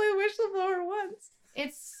you play Whistleblower once.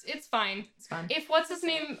 It's fine. It's fun. If what's his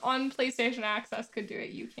name on PlayStation Access could do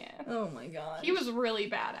it, you can. Oh my god. He was really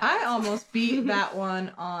bad at I it. almost beat that one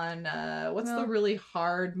on what's the Well- really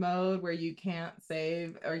hard mode where you can't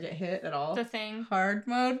save or get hit at all? The Thing. hard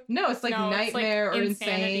mode. No, it's like No, it's like nightmare or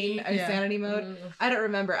insanity. insane insanity mode. I don't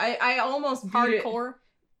remember. I almost beat Hardcore.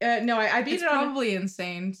 it. No, I beat It's it on. probably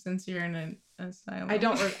insane since you're in an asylum. I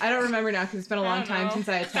don't remember now because it's been a long I don't time know. since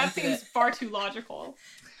I That attempted seems it. far too logical.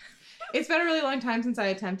 It's been a really long time since I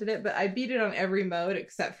attempted it, but I beat it on every mode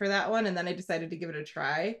except for that one, and then I decided to give it a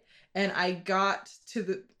try. And I got to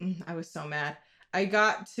the. I was so mad. I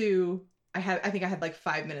think I had like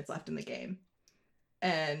 5 minutes left in the game,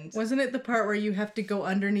 and Wasn't it the part where you have to go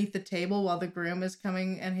underneath the table while the groom is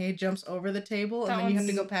coming and he jumps over the table That and then you have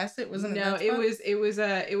to one's- go past it? Wasn't it? no, that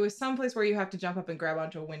spot? it was someplace where you have to jump up and grab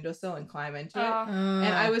onto a windowsill and climb into it. Ugh,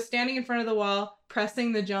 And I was standing in front of the wall,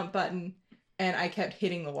 pressing the jump button, and I kept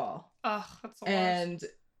hitting the wall. that's the worst. And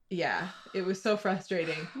yeah, it was so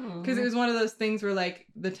frustrating Hmm. because it was one of those things where like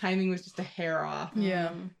the timing was just a hair off,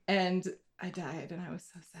 Yeah. and I died, and I was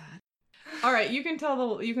so sad. All right, you can tell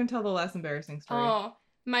the less embarrassing story. Oh,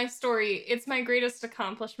 my story. It's my greatest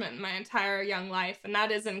accomplishment in my entire young life, and that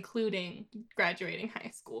is including graduating high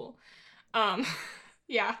school.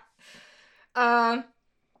 Yeah.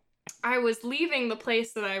 I was leaving the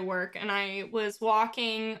place that I work, and I was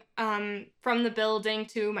walking from the building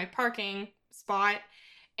to my parking spot,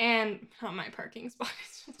 and not my parking spot,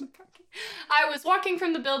 it's just the parking. I was walking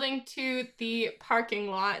from the building to the parking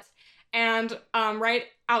lot, and right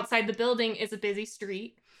outside the building is a busy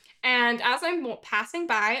street. And as I'm passing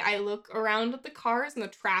by, I look around at the cars and the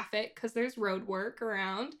traffic because there's road work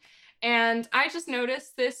around. And I just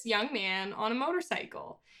noticed this young man on a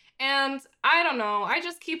motorcycle. And I don't know, I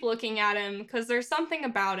just keep looking at him because there's something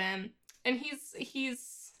about him. And he's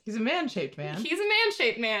He's a man-shaped man. a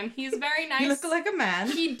man-shaped man. He's very nice. He looked like a man.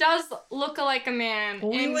 He does look like a man.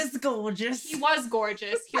 Oh, he and was gorgeous. he was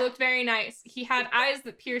gorgeous. He looked very nice. He had eyes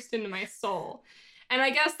that pierced into my soul. And I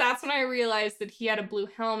guess that's when I realized that he had a blue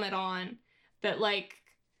helmet on that, like,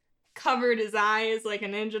 covered his eyes like a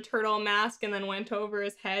Ninja Turtle mask and then went over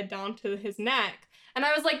his head down to his neck. And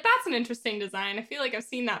I was like, that's an interesting design. I feel like I've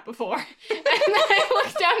seen that before. And then I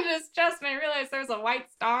looked down at his chest and I realized there was a white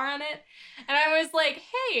star on it. And I was like,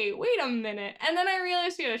 hey, wait a minute. And then I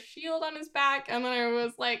realized he had a shield on his back. And then I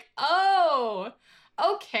was like, oh,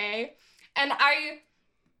 okay. And I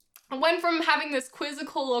went from having this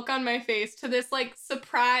quizzical look on my face to this, like,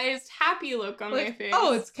 surprised, happy look on my Like, face.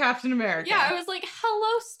 oh, it's Captain America. Yeah, I was like,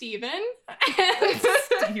 hello, Steven.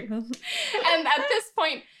 And at this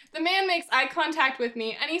point, the man makes eye contact with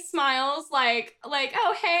me and he smiles like,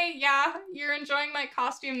 oh, hey, yeah, you're enjoying my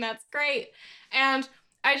costume. That's great. And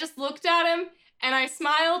I just looked at him and I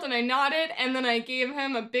smiled and I nodded and then I gave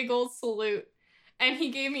him a big old salute. And he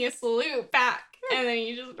gave me a salute back and then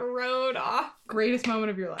he just rode off. Greatest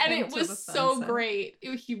moment of your life. And it Into was the so sunset. great.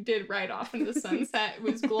 He did ride off into the sunset. It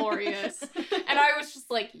was glorious. And I was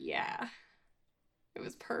just like, yeah, it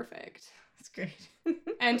was perfect. That's great.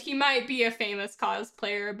 And he might be a famous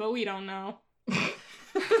cosplayer, but we don't know.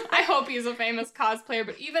 I hope he's a famous cosplayer,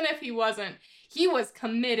 but even if he wasn't, he was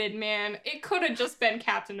committed, man. It could have just been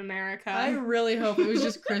Captain America. I really hope it was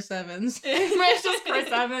just Chris Evans. It's just Chris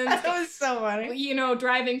Evans. That was so funny. You know,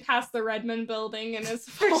 driving past the Redmond building in his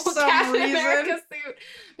For full some Captain reason. America suit.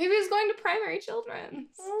 Maybe he's going to primary children's.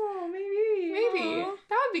 Oh, maybe. Maybe. Aw.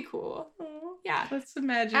 That would be cool. Aw. Yeah. Let's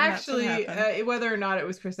imagine Actually, that's what happened. whether or not it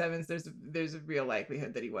was Chris Evans, there's a real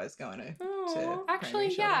likelihood that he was going to. Aw.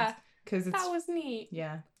 Actually, yeah. Because it's That was neat.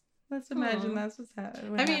 yeah. Let's imagine Aw. that's what's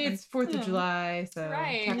happening. I mean, it's 4th Yeah. of July, so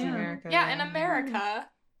Right. Captain Yeah. America. Yeah, in America.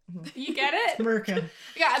 Mhm. You get it? America.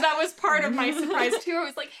 Yeah, that was part of my surprise too. I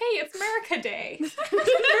was like, hey, it's America Day. It's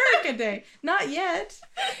America Day. Not yet.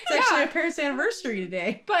 It's actually Yeah. our parents' anniversary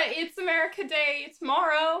today. But it's America Day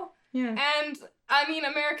tomorrow. Yeah. And I mean,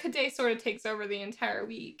 America Day sort of takes over the entire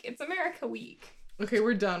week. It's America Week. Okay,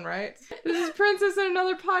 we're done, right? This is Princess in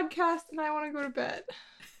another podcast, and I want to go to bed.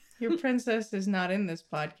 Your princess is not in this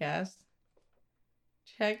podcast.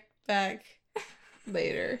 Check back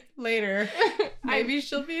Later. later. Maybe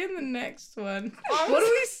she'll be in the next one. Honest- What do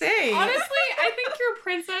we say? Honestly, I think your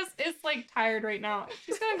princess is like tired right now.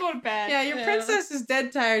 She's gonna go to bed. Yeah, your Yeah. princess is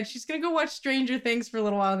dead tired. She's gonna go watch Stranger Things for a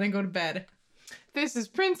little while and then go to bed. This is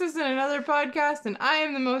Princess in another podcast, and I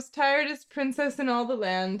am the most tiredest princess in all the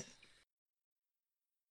land.